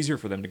lot easier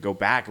for them to go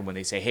back, and when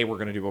they say, hey, we're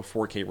going to do a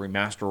 4K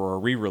remaster or a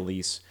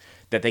re-release,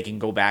 that they can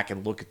go back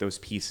and look at those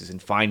pieces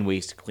and find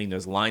ways to clean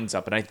those lines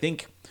up. And I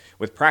think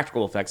with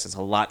practical effects, it's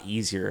a lot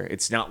easier.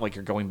 It's not like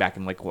you're going back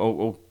and like,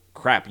 oh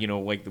crap,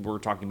 like we're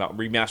talking about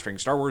remastering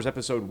Star Wars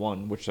Episode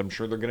 1, which I'm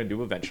sure they're going to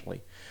do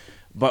eventually.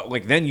 But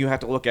like then you have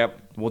to look at,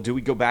 well, do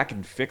we go back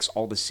and fix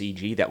all the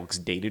CG that looks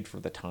dated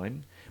for the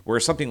time?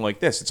 Whereas something like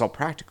this, it's all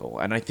practical.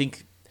 And I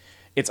think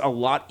it's a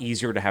lot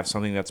easier to have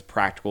something that's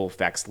practical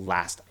effects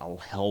last a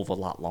hell of a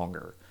lot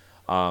longer.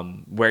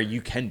 Where you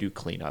can do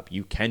cleanup,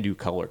 you can do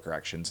color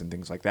corrections and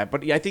things like that.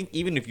 But I think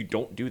even if you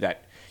don't do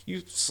that,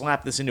 you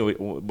slap this into it,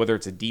 whether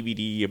it's a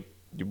DVD,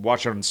 you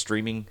watch it on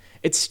streaming,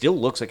 it still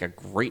looks like a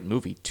great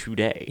movie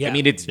today. Yeah. I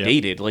mean, it's Yeah.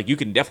 dated. Like, you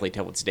can definitely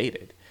tell it's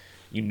dated.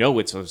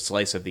 It's a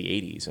slice of the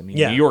 80s. I mean,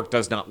 Yeah. New York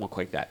does not look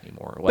like that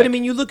anymore. But I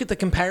mean, you look at the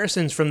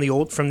comparisons from the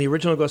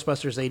original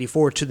Ghostbusters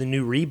 '84 to the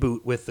new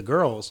reboot with the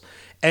girls,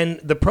 and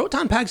the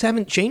proton packs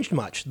haven't changed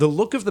much. The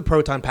look of the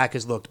proton pack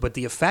has looked, but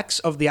the effects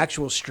of the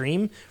actual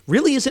stream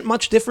really isn't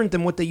much different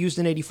than what they used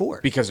in '84.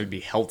 because it'd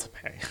be hell to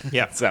pay.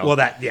 Yeah. So, Well,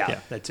 that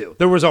too.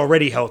 There was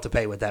already hell to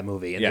pay with that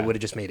movie, and Yeah. they would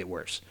have just made it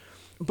worse.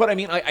 But I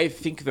mean, I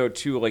think though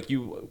too, like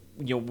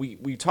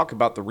we talk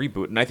about the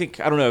reboot, and I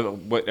don't know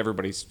what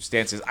everybody's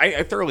stance is.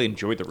 I thoroughly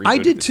enjoyed the reboot. I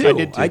did at too.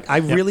 the time. I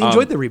really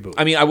enjoyed the reboot.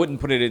 I mean, I wouldn't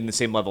put it in the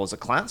same level as a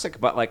classic,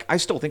 but like I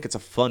still think it's a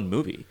fun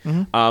movie.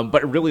 Mm-hmm.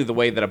 But really, the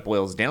way that it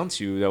boils down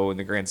to, though, in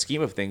the grand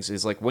scheme of things,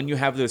 is like when you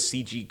have those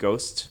CG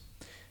ghosts,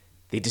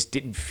 they just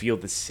didn't feel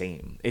the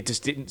same. It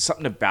just didn't.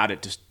 Something about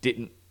it just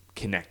didn't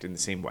connect in the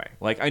same way.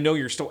 Like I know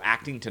you're still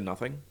acting to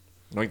nothing,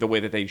 like the way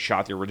that they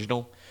shot the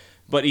original.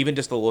 But even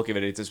just the look of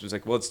it, it just was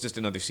like, well, it's just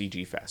another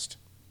CG fest.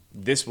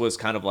 This was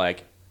kind of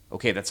like,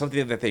 okay, that's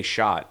something that they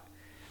shot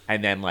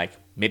and then like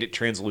made it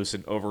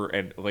translucent over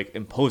and like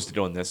imposed it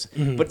on this.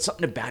 Mm-hmm. But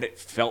something about it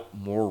felt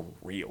more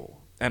real.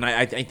 And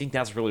I think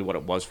that's really what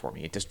it was for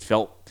me. It just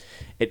felt,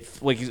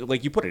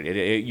 like you put it,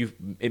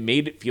 it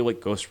made it feel like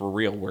ghosts were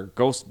real. Where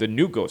the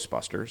new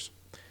Ghostbusters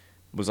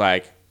was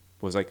like,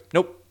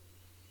 nope,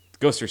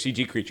 Ghosts are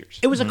CG creatures.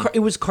 It was it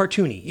was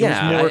cartoony. It was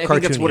yeah, more I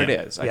think that's cartoony. what it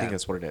is. I Yeah. think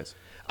that's what it is.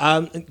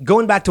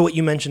 Going back to what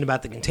you mentioned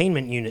about the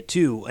containment unit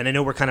too, and I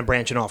know we're kind of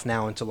branching off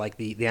now into like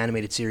the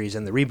animated series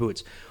and the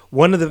reboots.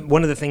 One of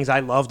the things I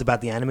loved about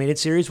the animated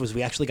series was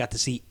we actually got to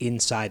see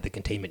inside the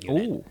containment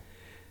unit. Ooh.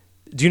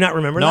 Do you not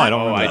remember No, that? I don't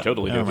remember I that.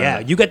 totally I do. don't Yeah,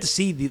 remember you got to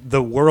see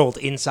the world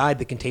inside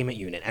the containment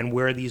unit and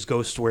where these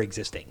ghosts were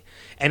existing.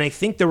 And I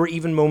think there were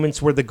even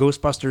moments where the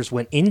Ghostbusters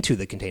went into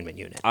the containment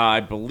unit. I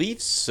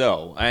believe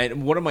so.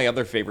 And one of my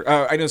other favorite,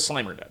 I know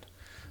Slimer did.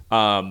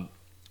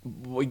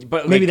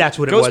 But Maybe that's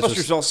what it was.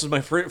 Ghostbusters also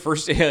my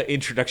first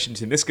introduction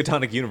to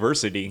Miskatonic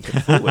University in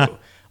Cthulhu.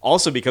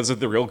 Also because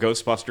of the real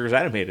Ghostbusters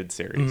animated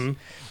series,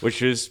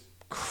 which is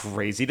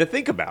crazy to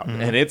think about,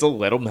 and it's a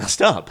little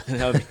messed up.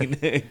 I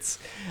mean,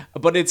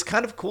 but it's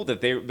kind of cool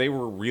that they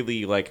were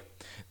really like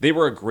they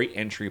were a great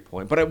entry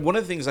point. But one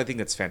of the things I think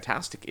that's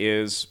fantastic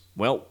is,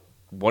 well,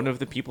 one of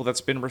the people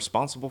that's been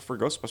responsible for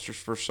Ghostbusters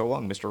for so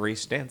long, Mr. Ray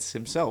Stantz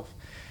himself,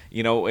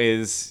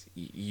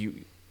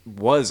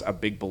 was a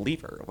big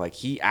believer. Like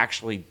he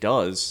actually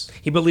does.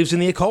 He believes in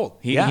the occult.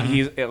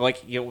 He's like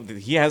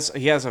he has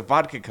a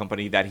vodka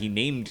company that he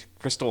named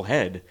Crystal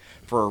Head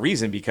for a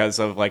reason because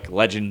of like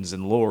legends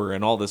and lore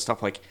and all this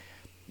stuff. Like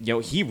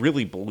he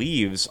really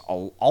believes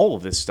all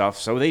of this stuff.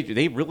 So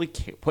they really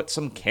put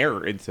some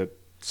care into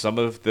some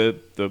of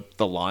the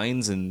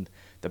lines and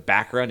the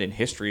background and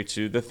history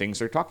to the things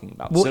they're talking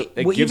about. Well, So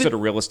it gives it a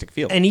realistic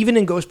feel. And even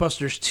in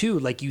Ghostbusters 2,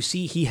 like you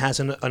see, he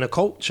has an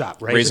occult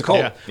shop, right? Ray's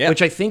Occult, yeah.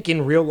 Which I think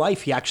in real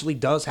life he actually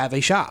does have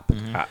a shop.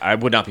 I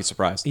would not be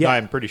surprised. Yeah. No,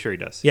 I'm pretty sure he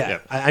does. Yeah,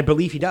 I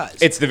believe he does.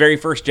 It's the very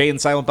first Jay and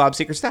Silent Bob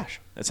Secret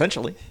Stash,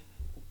 essentially.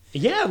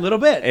 Yeah, a little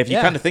bit. If you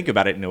yeah. kind of think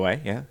about it in a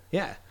way, yeah.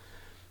 Yeah.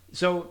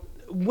 So,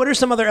 what are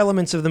some other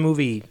elements of the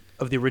movie,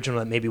 of the original,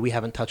 that maybe we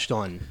haven't touched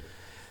on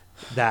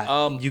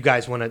that you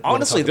guys want to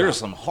Honestly, there are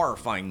some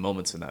horrifying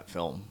moments in that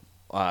film,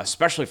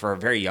 especially for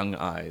very young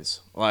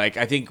eyes. Like,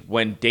 I think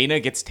when Dana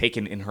gets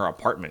taken in her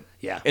apartment,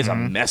 Yeah. is a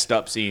messed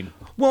up scene.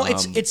 Well,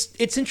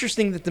 it's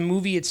interesting that the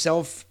movie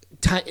itself,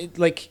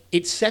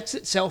 it sets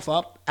itself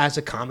up as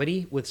a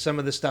comedy with some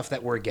of the stuff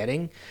that we're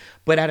getting,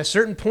 but at a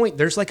certain point,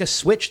 there's like a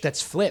switch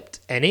that's flipped,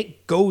 and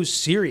it goes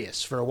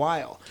serious for a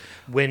while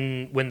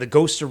when the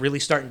ghosts are really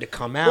starting to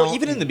come out. Well,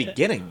 even in the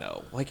beginning,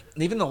 though, like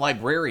even the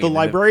librarian. The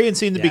librarian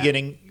scene in the Yeah.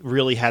 beginning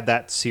really had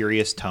that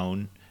serious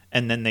tone,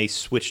 and then they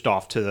switched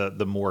off to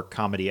the more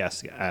comedy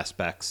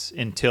aspects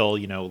until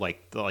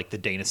like the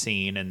Dana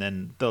scene, and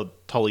then the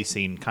Tully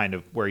scene, kind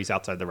of where he's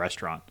outside the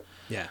restaurant.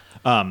 yeah,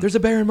 there's a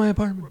bear in my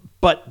apartment.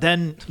 But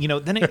then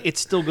it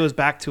still goes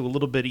back to a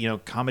little bit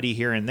comedy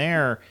here and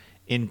there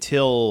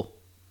until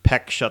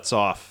Peck shuts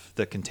off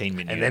the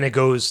containment And unit. then it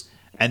goes,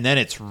 And then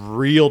it's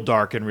real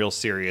dark and real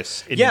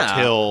serious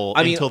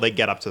until they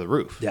get up to the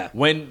roof. yeah.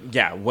 when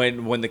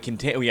the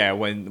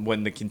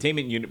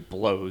containment unit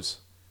blows,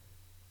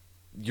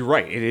 you're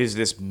right. It is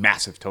this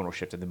massive tonal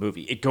shift in the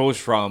movie. It goes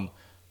from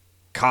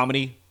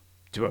comedy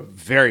to a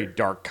very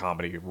dark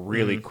comedy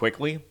really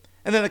quickly,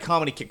 and then the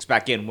comedy kicks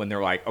back in when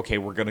they're like, "Okay,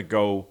 we're gonna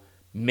go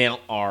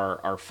mount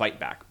our fight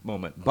back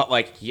moment." But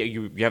like,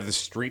 you have the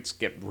streets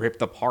get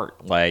ripped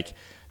apart, like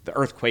the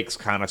earthquakes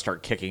kind of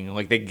start kicking.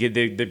 Like they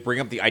bring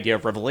up the idea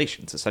of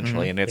revelations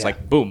essentially, and it's Yeah.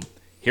 like, boom,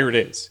 here it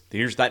is.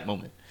 Here's that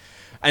moment,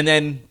 and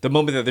then the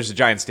moment that there's a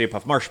giant Stay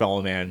Puft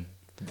Marshmallow Man.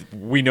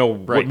 We know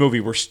what movie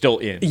we're still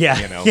in. Yeah,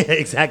 you yeah,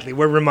 exactly.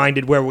 We're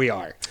reminded where we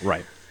are.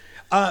 Right.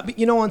 But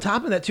on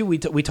top of that too, we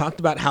talked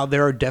about how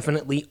there are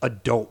definitely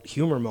adult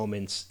humor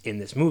moments in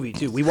this movie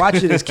too. We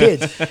watched it as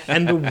kids,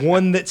 and the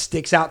one that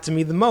sticks out to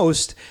me the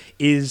most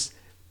is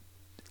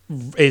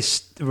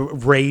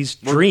Ray's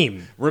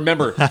dream.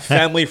 Remember,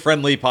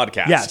 family-friendly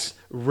podcast. Yes,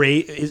 Ray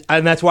is,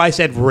 and that's why I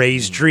said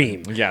Ray's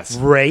dream. Yes.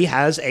 Ray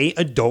has a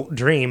adult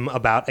dream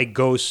about a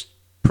ghost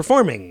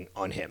performing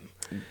on him.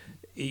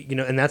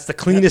 And that's the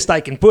cleanest I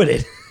can put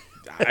it.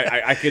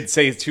 I could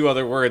say two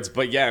other words,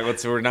 but yeah,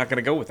 we're not going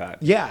to go with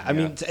that. Yeah, I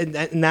mean,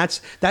 and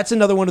that's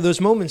another one of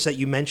those moments that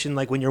you mentioned,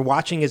 like when you're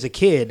watching as a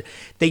kid,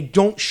 they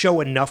don't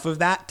show enough of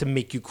that to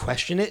make you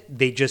question it.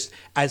 They just,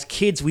 as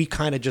kids, we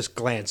kind of just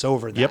glance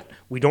over that. Yep.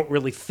 We don't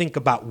really think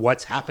about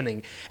what's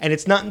happening. And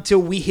it's not until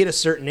we hit a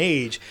certain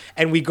age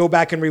and we go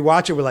back and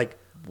rewatch it, we're like,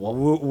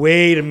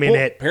 wait a Well,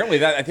 minute.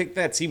 apparently, I think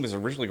that scene was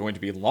originally going to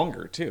be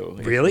longer too.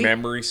 If Really?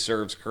 memory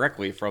serves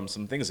correctly from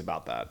some things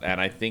about that, and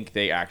I think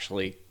they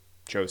actually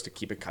chose to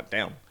keep it cut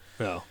down.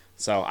 Oh,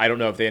 So I don't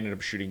know if they ended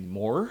up shooting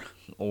more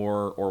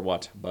or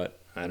what,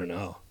 but I don't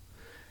know.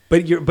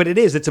 But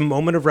it's a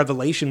moment of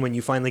revelation when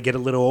you finally get a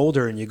little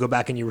older and you go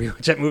back and you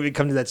rewatch that movie,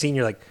 come to that scene,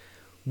 you're like,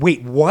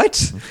 wait,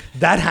 what?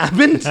 That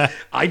happened?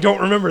 I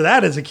don't remember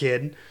that as a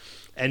kid.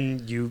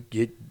 And you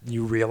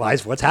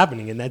realize what's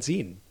happening in that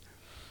scene.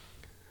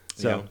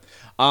 So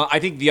yeah. I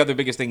think the other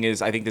biggest thing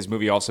is I think this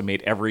movie also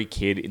made every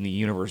kid in the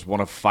universe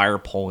want a fire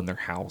pole in their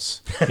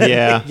house.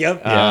 Yeah.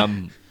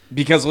 Yep.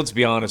 Because let's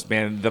be honest,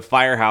 man, the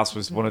firehouse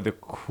was one of the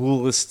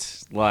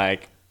coolest,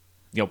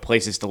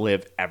 places to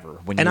live ever.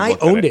 When And you I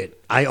looked at owned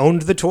it. I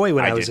owned the toy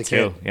when I I was a did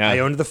kid. too, yeah. I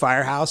owned the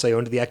Firehouse. I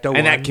owned the Ecto-1.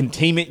 And that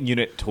containment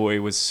unit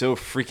toy was so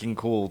freaking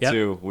cool Yep.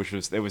 too, which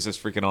was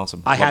just freaking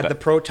awesome. I had Loved the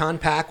it. proton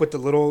pack with the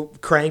little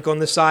crank on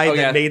the side Oh,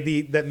 yeah.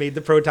 that made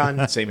the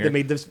proton Same here. that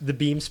made the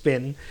beam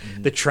spin.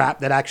 The trap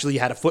that actually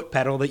had a foot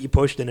pedal that you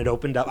pushed and it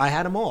opened up. I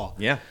had them all.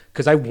 Yeah.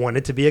 because I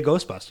wanted to be a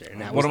Ghostbuster.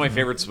 And that One was of my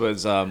favorites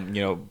was,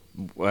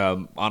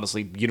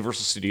 honestly,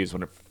 Universal Studios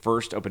when it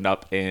first opened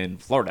up in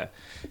Florida.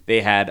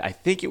 They had, I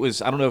think it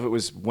was, I don't know if it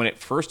was when it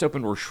first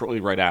opened or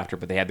shortly right after,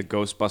 but they had the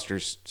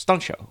Ghostbusters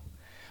stunt show,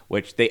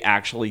 which they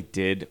actually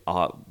did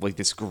like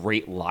this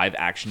great live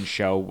action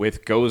show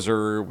with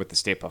Gozer, with the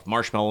Stay Puft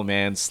Marshmallow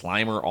Man,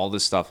 Slimer, all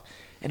this stuff.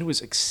 And it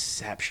was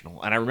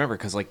exceptional. And I remember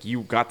because like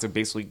you got to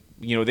basically,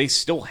 they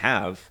still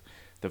have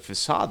the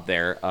facade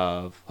there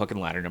of Hook and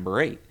Ladder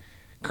number 8.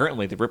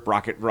 Currently, the Rip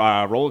Rocket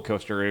roller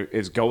coaster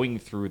is going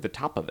through the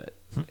top of it.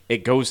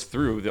 It goes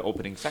through the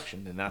opening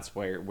section, and that's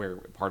where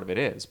part of it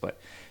is. But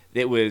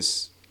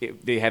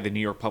they had the New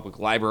York Public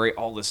Library,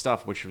 all this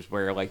stuff, which was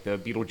where like the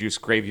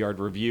Beetlejuice Graveyard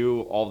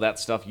Review, all that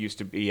stuff used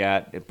to be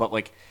at. But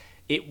like,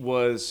 it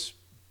was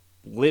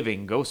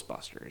living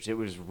Ghostbusters. It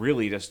was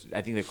really just,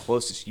 I think, the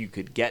closest you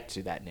could get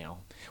to that now,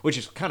 which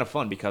is kind of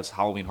fun because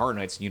Halloween Horror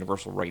Nights and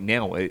Universal right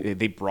now,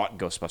 they brought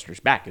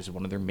Ghostbusters back as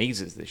one of their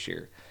mazes this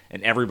year,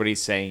 and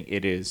everybody's saying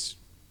it is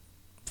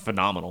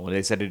phenomenal, and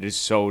they said it is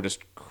so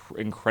just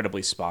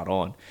incredibly spot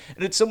on,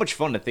 and it's so much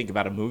fun to think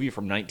about a movie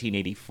from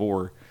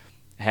 1984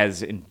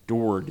 has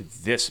endured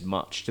this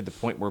much to the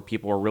point where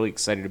people are really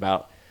excited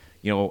about,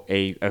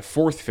 a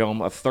fourth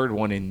film, a third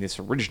one in this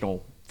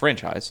original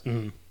franchise.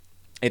 Mm-hmm.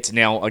 It's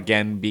now,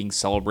 again, being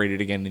celebrated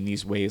again in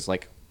these ways,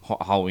 like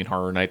Halloween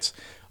Horror Nights,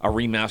 a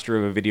remaster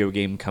of a video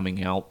game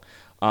coming out.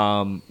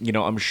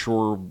 I'm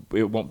sure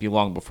it won't be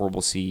long before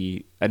we'll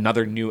see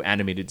another new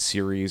animated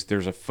series.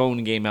 There's a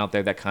phone game out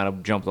there that kind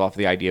of jumped off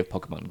the idea of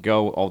Pokemon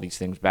Go, all these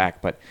things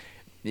back, but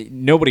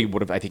nobody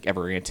would have, I think,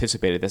 ever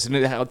anticipated this.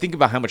 And think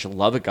about how much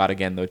love it got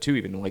again, though, too.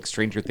 Even like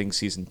Stranger Things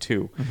Season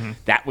 2. Mm-hmm.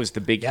 That was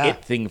the big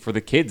hit thing for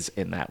the kids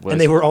in that.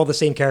 And they were all the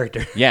same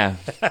character. Yeah.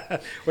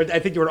 I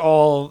think they were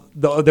all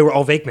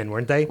Venkman,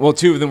 weren't they? Well,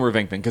 2 of them were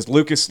Venkman, because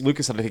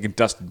Lucas, I think, and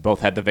Dustin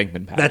both had the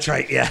Venkman patch. That's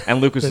right, yeah. And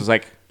Lucas was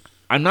like,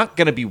 I'm not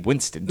going to be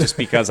Winston just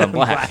because I'm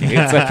black.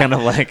 It's like kind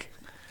of like...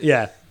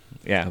 Yeah.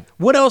 Yeah.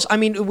 What else? I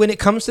mean, when it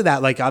comes to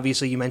that, like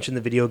obviously you mentioned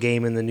the video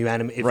game and the new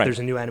if right. there's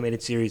a new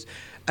animated series,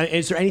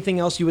 is there anything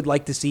else you would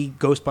like to see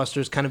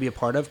Ghostbusters kind of be a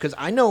part of? Because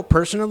I know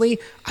personally,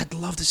 I'd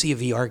love to see a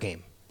VR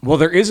game. Well,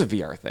 there is a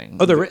VR thing.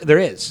 Oh, there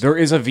is. There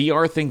is a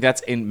VR thing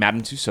that's in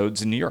Madame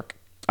Tussauds in New York,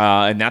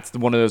 and that's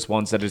one of those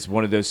ones that is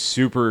one of those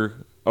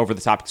super over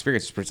the top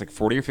experiences. It's like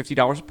 $40 or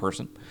 $50 a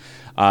person.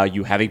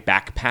 You have a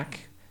backpack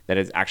that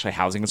is actually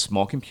housing a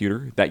small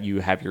computer that you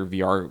have your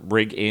VR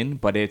rig in,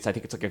 but I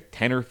think it's like a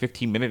 10 or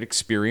 15 minute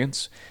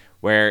experience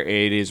where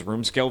it is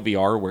room scale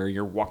VR, where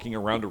you're walking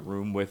around a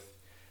room with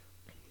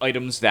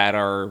items that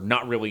are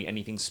not really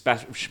anything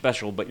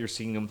special, but you're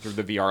seeing them through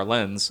the VR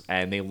lens,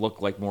 and they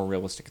look like more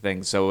realistic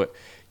things. So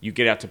you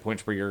get out to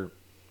points where you're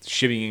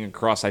shimmying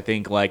across, I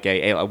think, like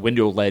a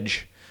window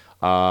ledge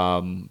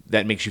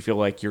that makes you feel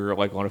like you're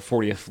like on a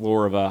 40th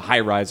floor of a high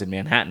rise in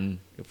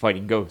Manhattan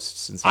fighting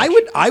ghosts and such.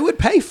 I would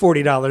pay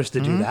 $40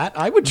 to do that.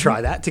 I would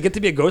try that to get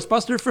to be a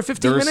Ghostbuster for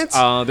 15 minutes.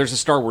 There's a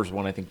Star Wars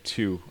one, I think,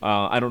 too.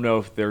 I don't know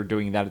if they're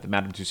doing that at the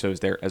Madame Tussauds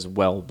there as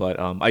well, but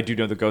I do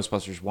know the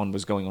Ghostbusters one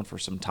was going on for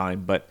some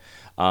time. But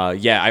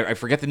I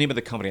forget the name of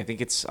the company. I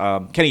think it's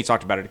Kenny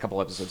talked about it a couple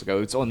episodes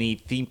ago. It's on the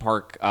theme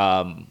park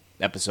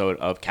episode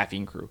of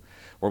Caffeine Crew,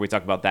 where we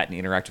talk about that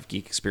in Interactive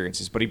Geek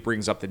Experiences, but he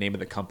brings up the name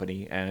of the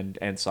company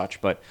and such.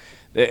 But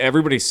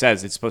everybody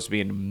says it's supposed to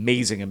be an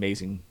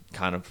amazing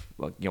kind of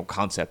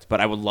concept.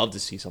 But I would love to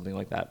see something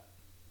like that.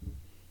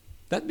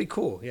 That'd be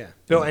cool. Yeah,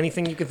 Bill.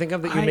 Anything you can think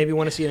of that you maybe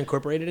want to see it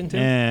incorporated into?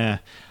 Yeah,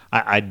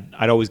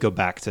 I'd always go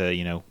back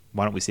to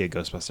why don't we see a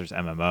Ghostbusters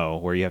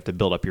MMO where you have to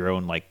build up your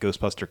own like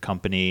Ghostbuster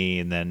company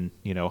and then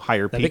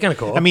hire people. That'd be kind of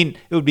cool. I mean,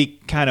 it would be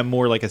kind of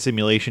more like a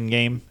simulation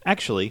game.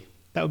 Actually,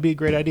 that would be a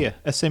great idea.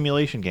 A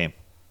simulation game.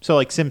 So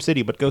like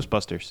SimCity, but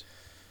Ghostbusters.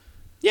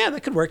 Yeah,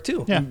 that could work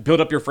too. Yeah. Build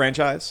up your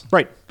franchise.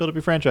 Right. Build up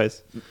your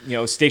franchise.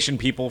 Station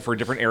people for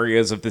different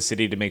areas of the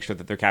city to make sure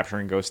that they're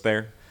capturing ghosts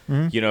there.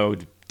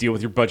 Mm-hmm. Deal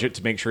with your budget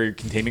to make sure your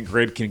containment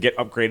grid can get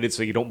upgraded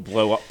so you don't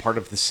blow up part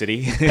of the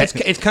city.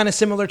 It's kind of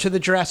similar to the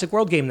Jurassic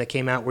World game that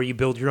came out where you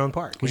build your own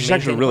park. Which is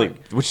actually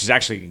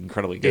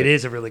incredibly good. It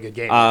is a really good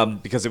game.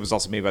 Because it was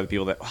also made by the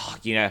people that,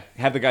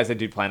 have the guys that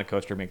did Planet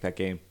Coaster make that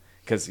game.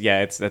 Because,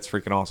 that's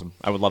freaking awesome.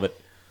 I would love it.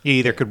 You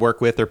either could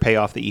work with or pay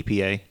off the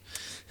EPA.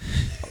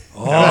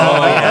 Oh,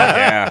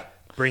 yeah.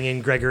 Bring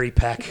in Gregory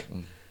Peck.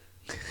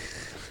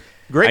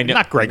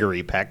 Not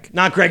Gregory Peck.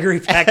 Not Gregory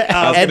Peck.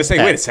 I was going to say,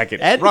 wait a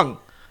second. Ed? Wrong.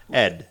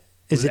 Ed.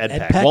 Is it Ed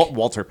Peck? Peck?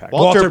 Walter Peck.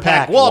 Walter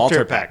Peck.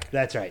 Walter Peck.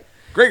 That's right.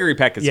 Gregory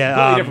Peck is a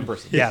completely different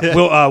person.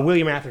 Yeah,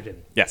 William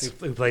Atherton. Yes.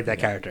 Who played that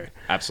character.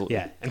 Absolutely.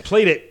 Yeah, and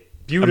played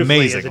it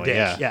beautifully as a Amazingly,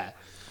 dick. yeah.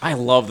 I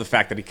love the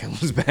fact that he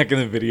comes back in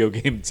the video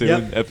game too.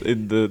 Yep.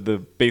 In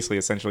the basically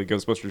essentially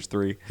Ghostbusters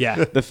 3.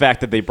 Yeah. The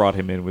fact that they brought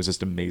him in was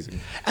just amazing.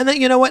 And then,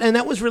 you know what? And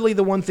that was really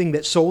the one thing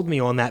that sold me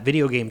on that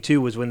video game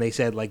too, was when they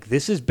said, like,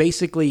 this is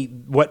basically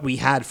what we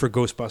had for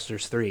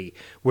Ghostbusters 3.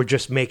 We're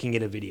just making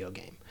it a video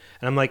game.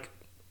 And I'm like,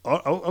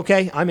 oh,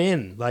 okay, I'm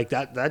in. Like,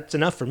 that's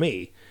enough for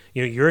me.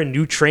 You know, you're a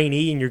new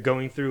trainee and you're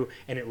going through,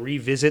 and it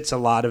revisits a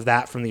lot of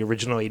that from the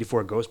original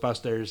 84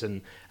 Ghostbusters.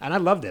 And I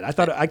loved it.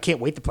 I can't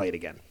wait to play it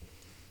again.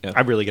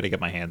 I'm really gonna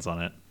get my hands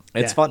on it.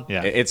 It's Yeah. fun.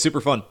 Yeah. It's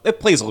super fun. It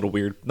plays a little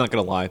weird. Not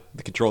gonna lie.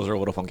 The controls are a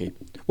little funky.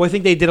 Well, I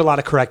think they did a lot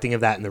of correcting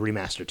of that in the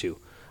remaster too.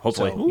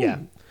 Hopefully. So, yeah.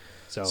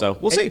 So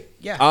we'll see.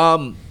 Yeah.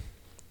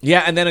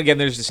 Yeah, and then again,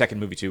 there's the second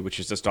movie too, which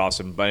is just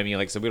awesome. But I mean,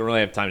 like I said, we don't really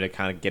have time to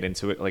kind of get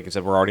into it. Like I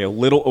said, we're already a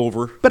little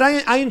over. But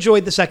I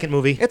enjoyed the second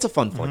movie. It's a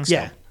fun flick.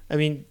 Yeah. I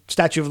mean,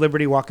 Statue of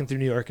Liberty walking through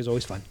New York is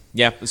always fun.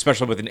 Yeah,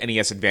 especially with an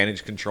NES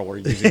Advantage controller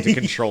using to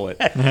control it,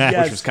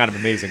 Yes. which was kind of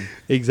amazing.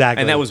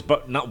 Exactly. And that was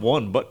not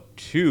one, but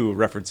two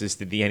references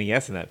to the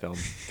NES in that film,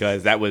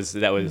 because that was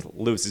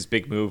Lewis's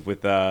big move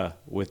with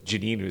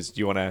Janine. Who's, do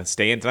you want to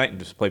stay in tonight and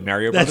just play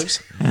Mario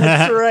Brothers?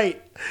 That's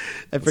right.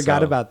 I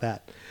forgot So- about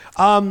that.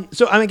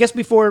 So I guess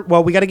we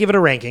got to give it a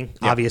ranking,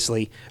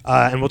 obviously,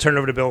 and we'll turn it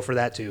over to Bill for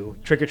that too.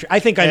 Trick or treat. I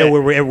think I know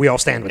where we all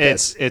stand with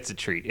this. It's a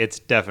treat. It's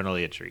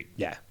definitely a treat.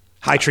 Yeah,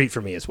 high treat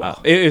for me as well.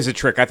 It is a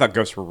trick. I thought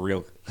ghosts were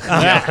real.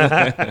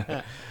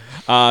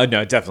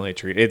 No, definitely a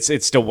treat.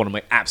 It's still one of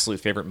my absolute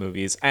favorite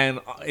movies, and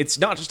it's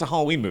not just a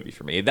Halloween movie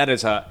for me. That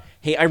is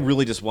hey, I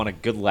really just want a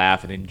good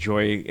laugh and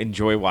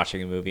enjoy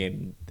watching a movie,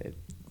 and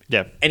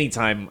Yeah.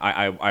 anytime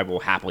I will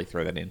happily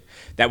throw that in.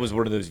 That was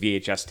one of those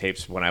VHS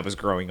tapes when I was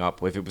growing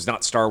up. If it was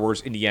not Star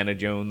Wars, Indiana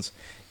Jones,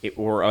 it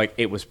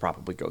was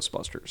probably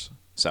Ghostbusters.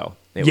 So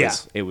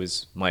it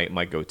was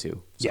my go-to.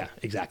 So. Yeah,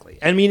 exactly.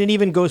 I mean, and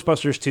even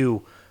Ghostbusters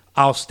 2,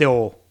 I'll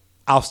still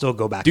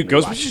go back. Dude,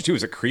 and rewatch. Ghostbusters 2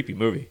 is a creepy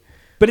movie.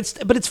 but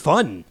it's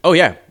fun. Oh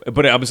yeah,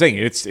 but I'm saying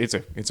it's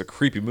a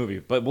creepy movie.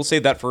 But we'll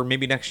save that for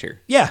maybe next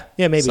year. Yeah,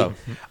 maybe. So-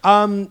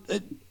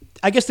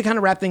 I guess to kind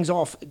of wrap things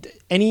off,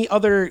 any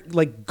other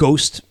like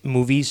ghost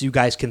movies you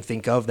guys can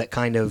think of that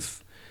kind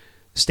of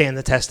stand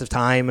the test of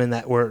time and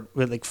that were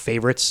like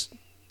favorites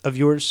of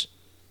yours?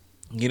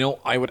 You know,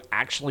 I would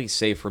actually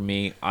say for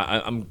me,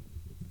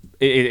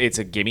 it's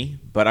a gimme,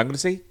 but I'm going to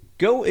say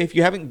go, if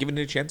you haven't given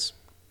it a chance,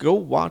 go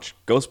watch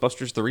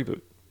Ghostbusters the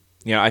reboot.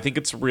 You know, I think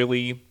it's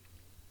really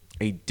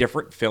a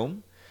different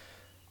film,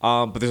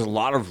 but there's a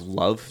lot of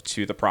love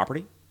to the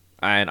property,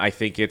 and I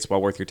think it's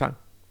well worth your time.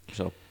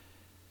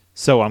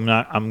 So I'm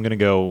gonna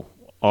go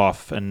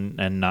off and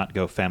not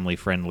go family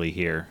friendly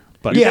here.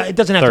 But Yeah, it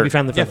doesn't have to be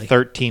family friendly.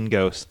 13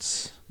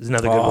 Ghosts. Is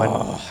another good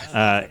one.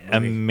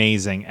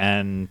 Amazing.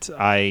 And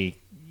I've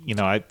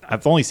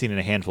only seen it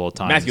a handful of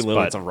times. Matthew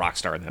Lillard's but a rock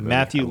star in that movie.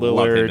 Matthew I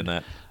love him Lillard, in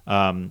that.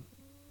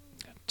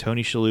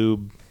 Tony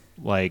Shalhoub,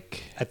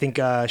 like I think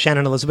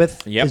Shannon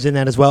Elizabeth Yep. is in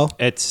that as well.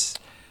 it's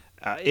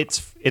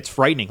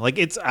frightening. Like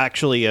it's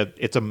actually a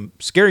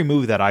scary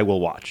movie that I will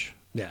watch.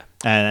 Yeah.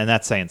 And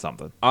that's saying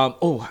something.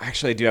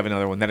 Actually, I do have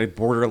another one that it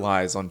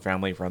borderlines on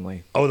family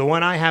friendly. Oh, the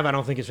one I have, I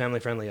don't think is family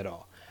friendly at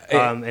all.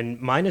 And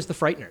mine is The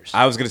Frighteners.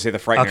 I was going to say The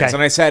Frighteners, Okay. and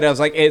I was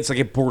like, it's like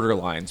it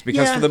borderlines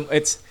because Yeah. for them,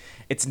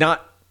 it's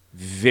not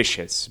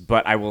vicious,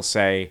 but I will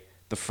say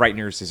The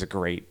Frighteners is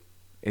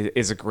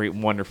a great,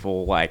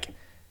 wonderful like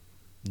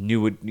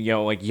new,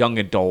 like young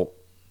adult.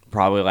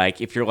 Probably like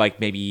if you're like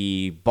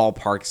maybe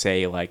ballpark,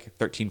 say like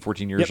 13,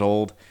 14 years Yep.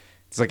 old,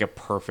 it's like a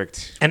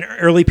perfect. And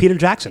early Peter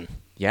Jackson.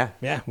 Yeah.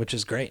 Yeah, which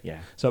is great. Yeah.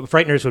 So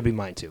Frighteners would be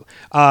mine too.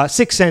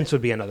 Sixth Sense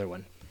would be another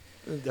one,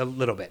 a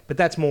little bit, but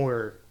that's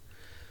more.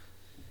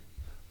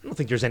 I don't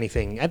think there's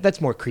anything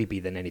that's more creepy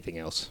than anything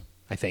else.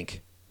 I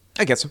think.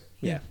 I guess so.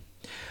 Yeah.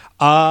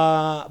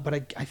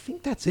 But I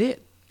think that's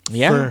it.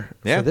 Yeah.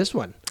 For this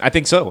one. I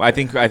think so. I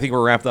think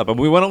we're wrapped up. I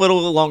mean, we went a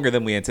little longer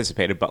than we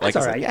anticipated, but like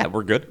That's I all said, right. yeah,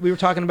 we're good. We were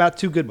talking about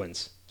two good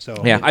ones. So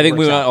Yeah, it I think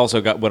we works out.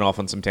 also went off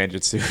on some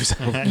tangents too. So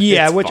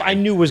Yeah, it's which fine. I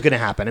knew was going to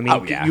happen. I mean,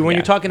 Oh, yeah, when yeah.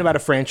 you're talking about a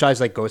franchise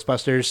like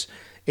Ghostbusters,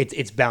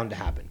 it's bound to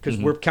happen because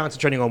Mm-hmm. we're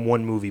concentrating on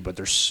one movie, but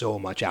there's so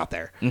much out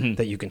there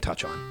that you can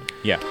touch on.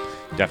 Yeah,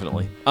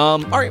 definitely. All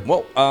right.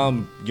 Well,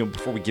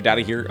 before we get out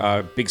of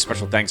here, big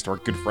special thanks to our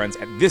good friends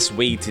at This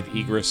Way to the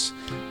Egress.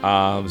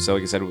 So,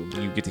 like I said,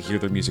 you get to hear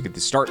their music at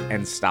the start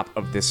and stop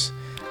of this.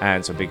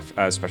 And so, big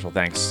special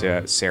thanks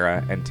to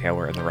Sarah and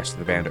Taylor and the rest of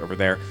the band over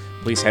there.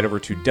 Please head over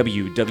to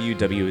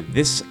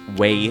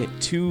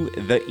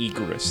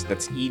www.thiswaytotheegress.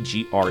 That's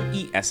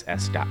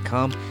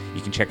EGRESS.com.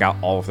 You can check out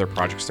all of their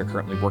projects they're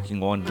currently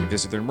working on,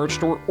 visit their merch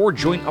store, or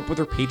join up with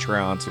their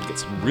Patreon to get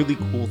some really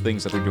cool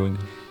things that they're doing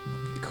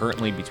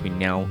currently between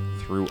now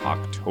through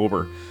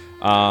October.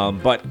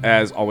 But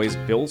as always,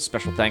 Bill,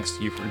 special thanks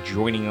to you for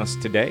joining us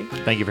today.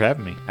 Thank you for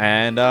having me.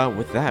 And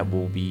with that,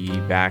 we'll be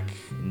back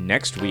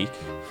next week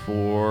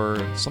for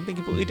something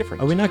completely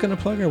different. Are we not going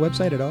to plug our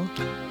website at all?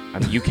 I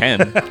mean, you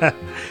can.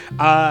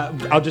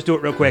 I'll just do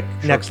it real quick.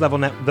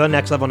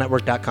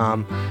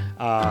 thenextlevelnetwork.com,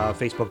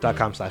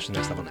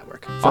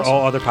 facebook.com/thenextlevelnetwork for Awesome.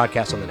 all other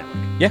podcasts on the network.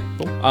 Yeah,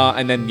 cool.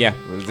 And then,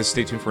 just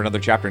stay tuned for another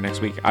chapter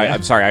next week.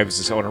 I'm sorry, I was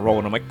just on a roll,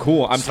 and I'm like,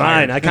 cool, I'm It's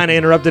fine. tired. I kind of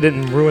interrupted it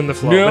and ruined the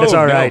flow, but it's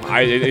all right.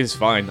 It is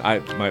fine.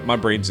 My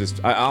brain's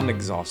just, I'm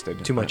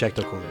exhausted. Too much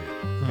ectocooler.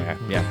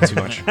 Yeah, too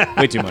much.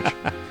 Way too much.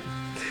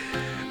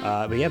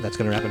 But yeah, that's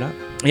going to wrap it up.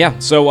 Yeah,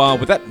 so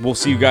with that, we'll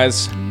see you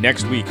guys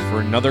next week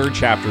for another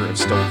chapter of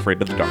Still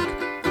Afraid of the Dark.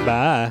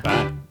 Bye.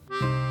 Bye.